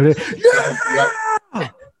Kelly. Yeah!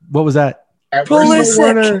 What was that?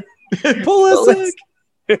 Pulisic. Pulisic.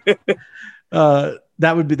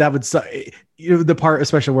 That would suck. The part,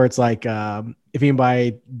 especially where it's like, if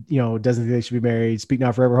anybody doesn't think they should be married, speak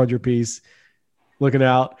now, forever hold your peace. looking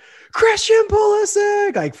out, Christian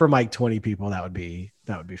Pulisic, like from like 20 people. That would be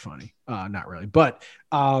funny. Not really, but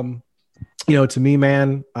to me,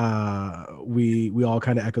 man, we all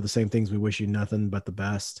kind of echo the same things. We wish you nothing but the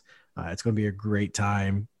best. It's going to be a great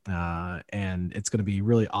time, and it's going to be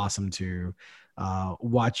really awesome to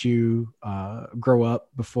watch you grow up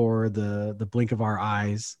before the blink of our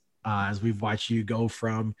eyes, as we've watched you go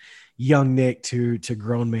from young Nick to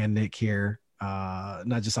grown man Nick here,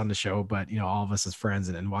 not just on the show, but all of us as friends,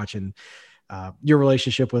 and watching your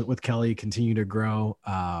relationship with Kelly continue to grow.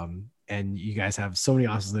 And you guys have so many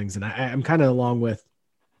awesome things. And I'm kind of along with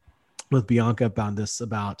Bianca about this,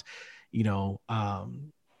 about,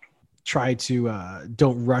 try to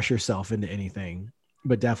don't rush yourself into anything,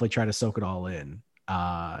 but definitely try to soak it all in.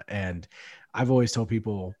 And I've always told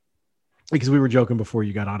people, because we were joking before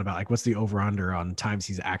you got on about like, what's the over under on times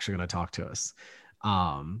he's actually going to talk to us.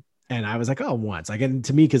 And I was like, oh, once. Like, and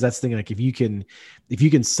to me, because that's the thing, like if you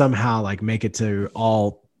can somehow like make it to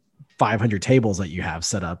all 500 tables that you have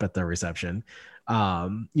set up at the reception,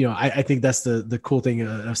 I think that's the cool thing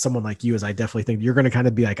of someone like you, is I definitely think you're going to kind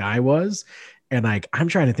of be like I was. And like, I'm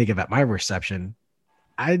trying to think of at my reception,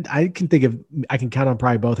 I can count on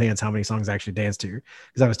probably both hands how many songs I actually danced to,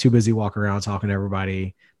 because I was too busy walking around talking to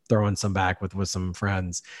everybody, throwing some back with some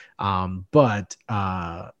friends. But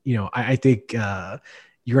I think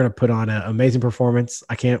you're going to put on an amazing performance.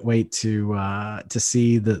 I can't wait to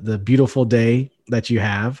see the beautiful day that you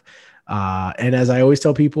have. And as I always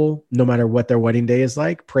tell people, no matter what their wedding day is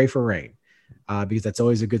like, pray for rain, because that's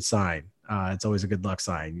always a good sign. It's always a good luck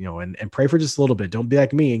sign, and pray for just a little bit. Don't be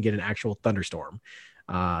like me and get an actual thunderstorm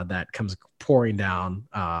that comes pouring down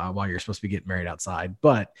while you're supposed to be getting married outside.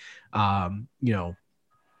 But,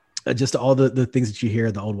 just all the things that you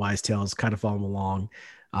hear, the old wise tales, kind of follow them along,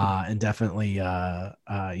 and definitely,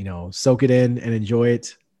 soak it in and enjoy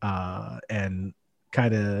it. And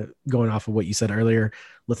kind of going off of what you said earlier,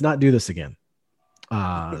 let's not do this again.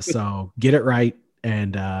 So get it right,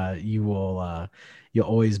 and you'll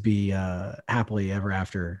always be happily ever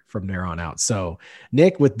after from there on out. So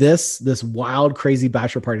Nick, with this wild, crazy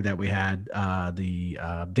bachelor party that we had, the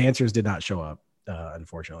dancers did not show up,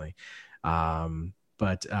 unfortunately.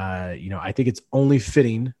 But I think it's only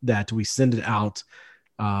fitting that we send it out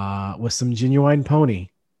with some Genuine Pony.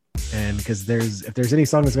 And because if there's any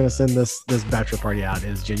song that's going to send this bachelor party out,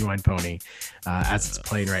 is Genuine Pony, as it's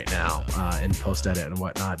playing right now in post edit and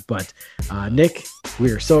whatnot. But Nick,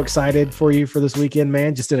 we are so excited for you for this weekend,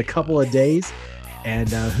 man. Just in a couple of days, and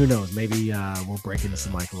who knows, maybe we'll break into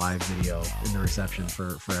some like live video in the reception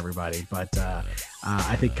for everybody. But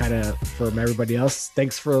I think kind of from everybody else,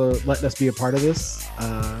 thanks for letting us be a part of this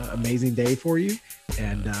amazing day for you,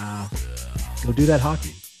 and go do that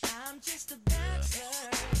hockey.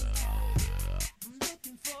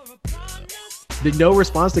 Did no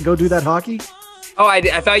response to go do that hockey? Oh, I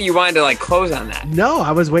thought you wanted to like close on that. No,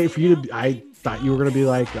 I was waiting for you to. I thought you were gonna be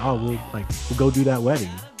like, oh, we'll go do that wedding.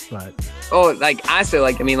 But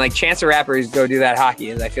honestly, Chance the Rapper's Go Do That Hockey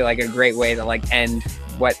is, I feel like, a great way to like end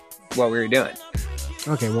what we were doing.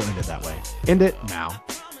 Okay, we'll end it that way. End it now.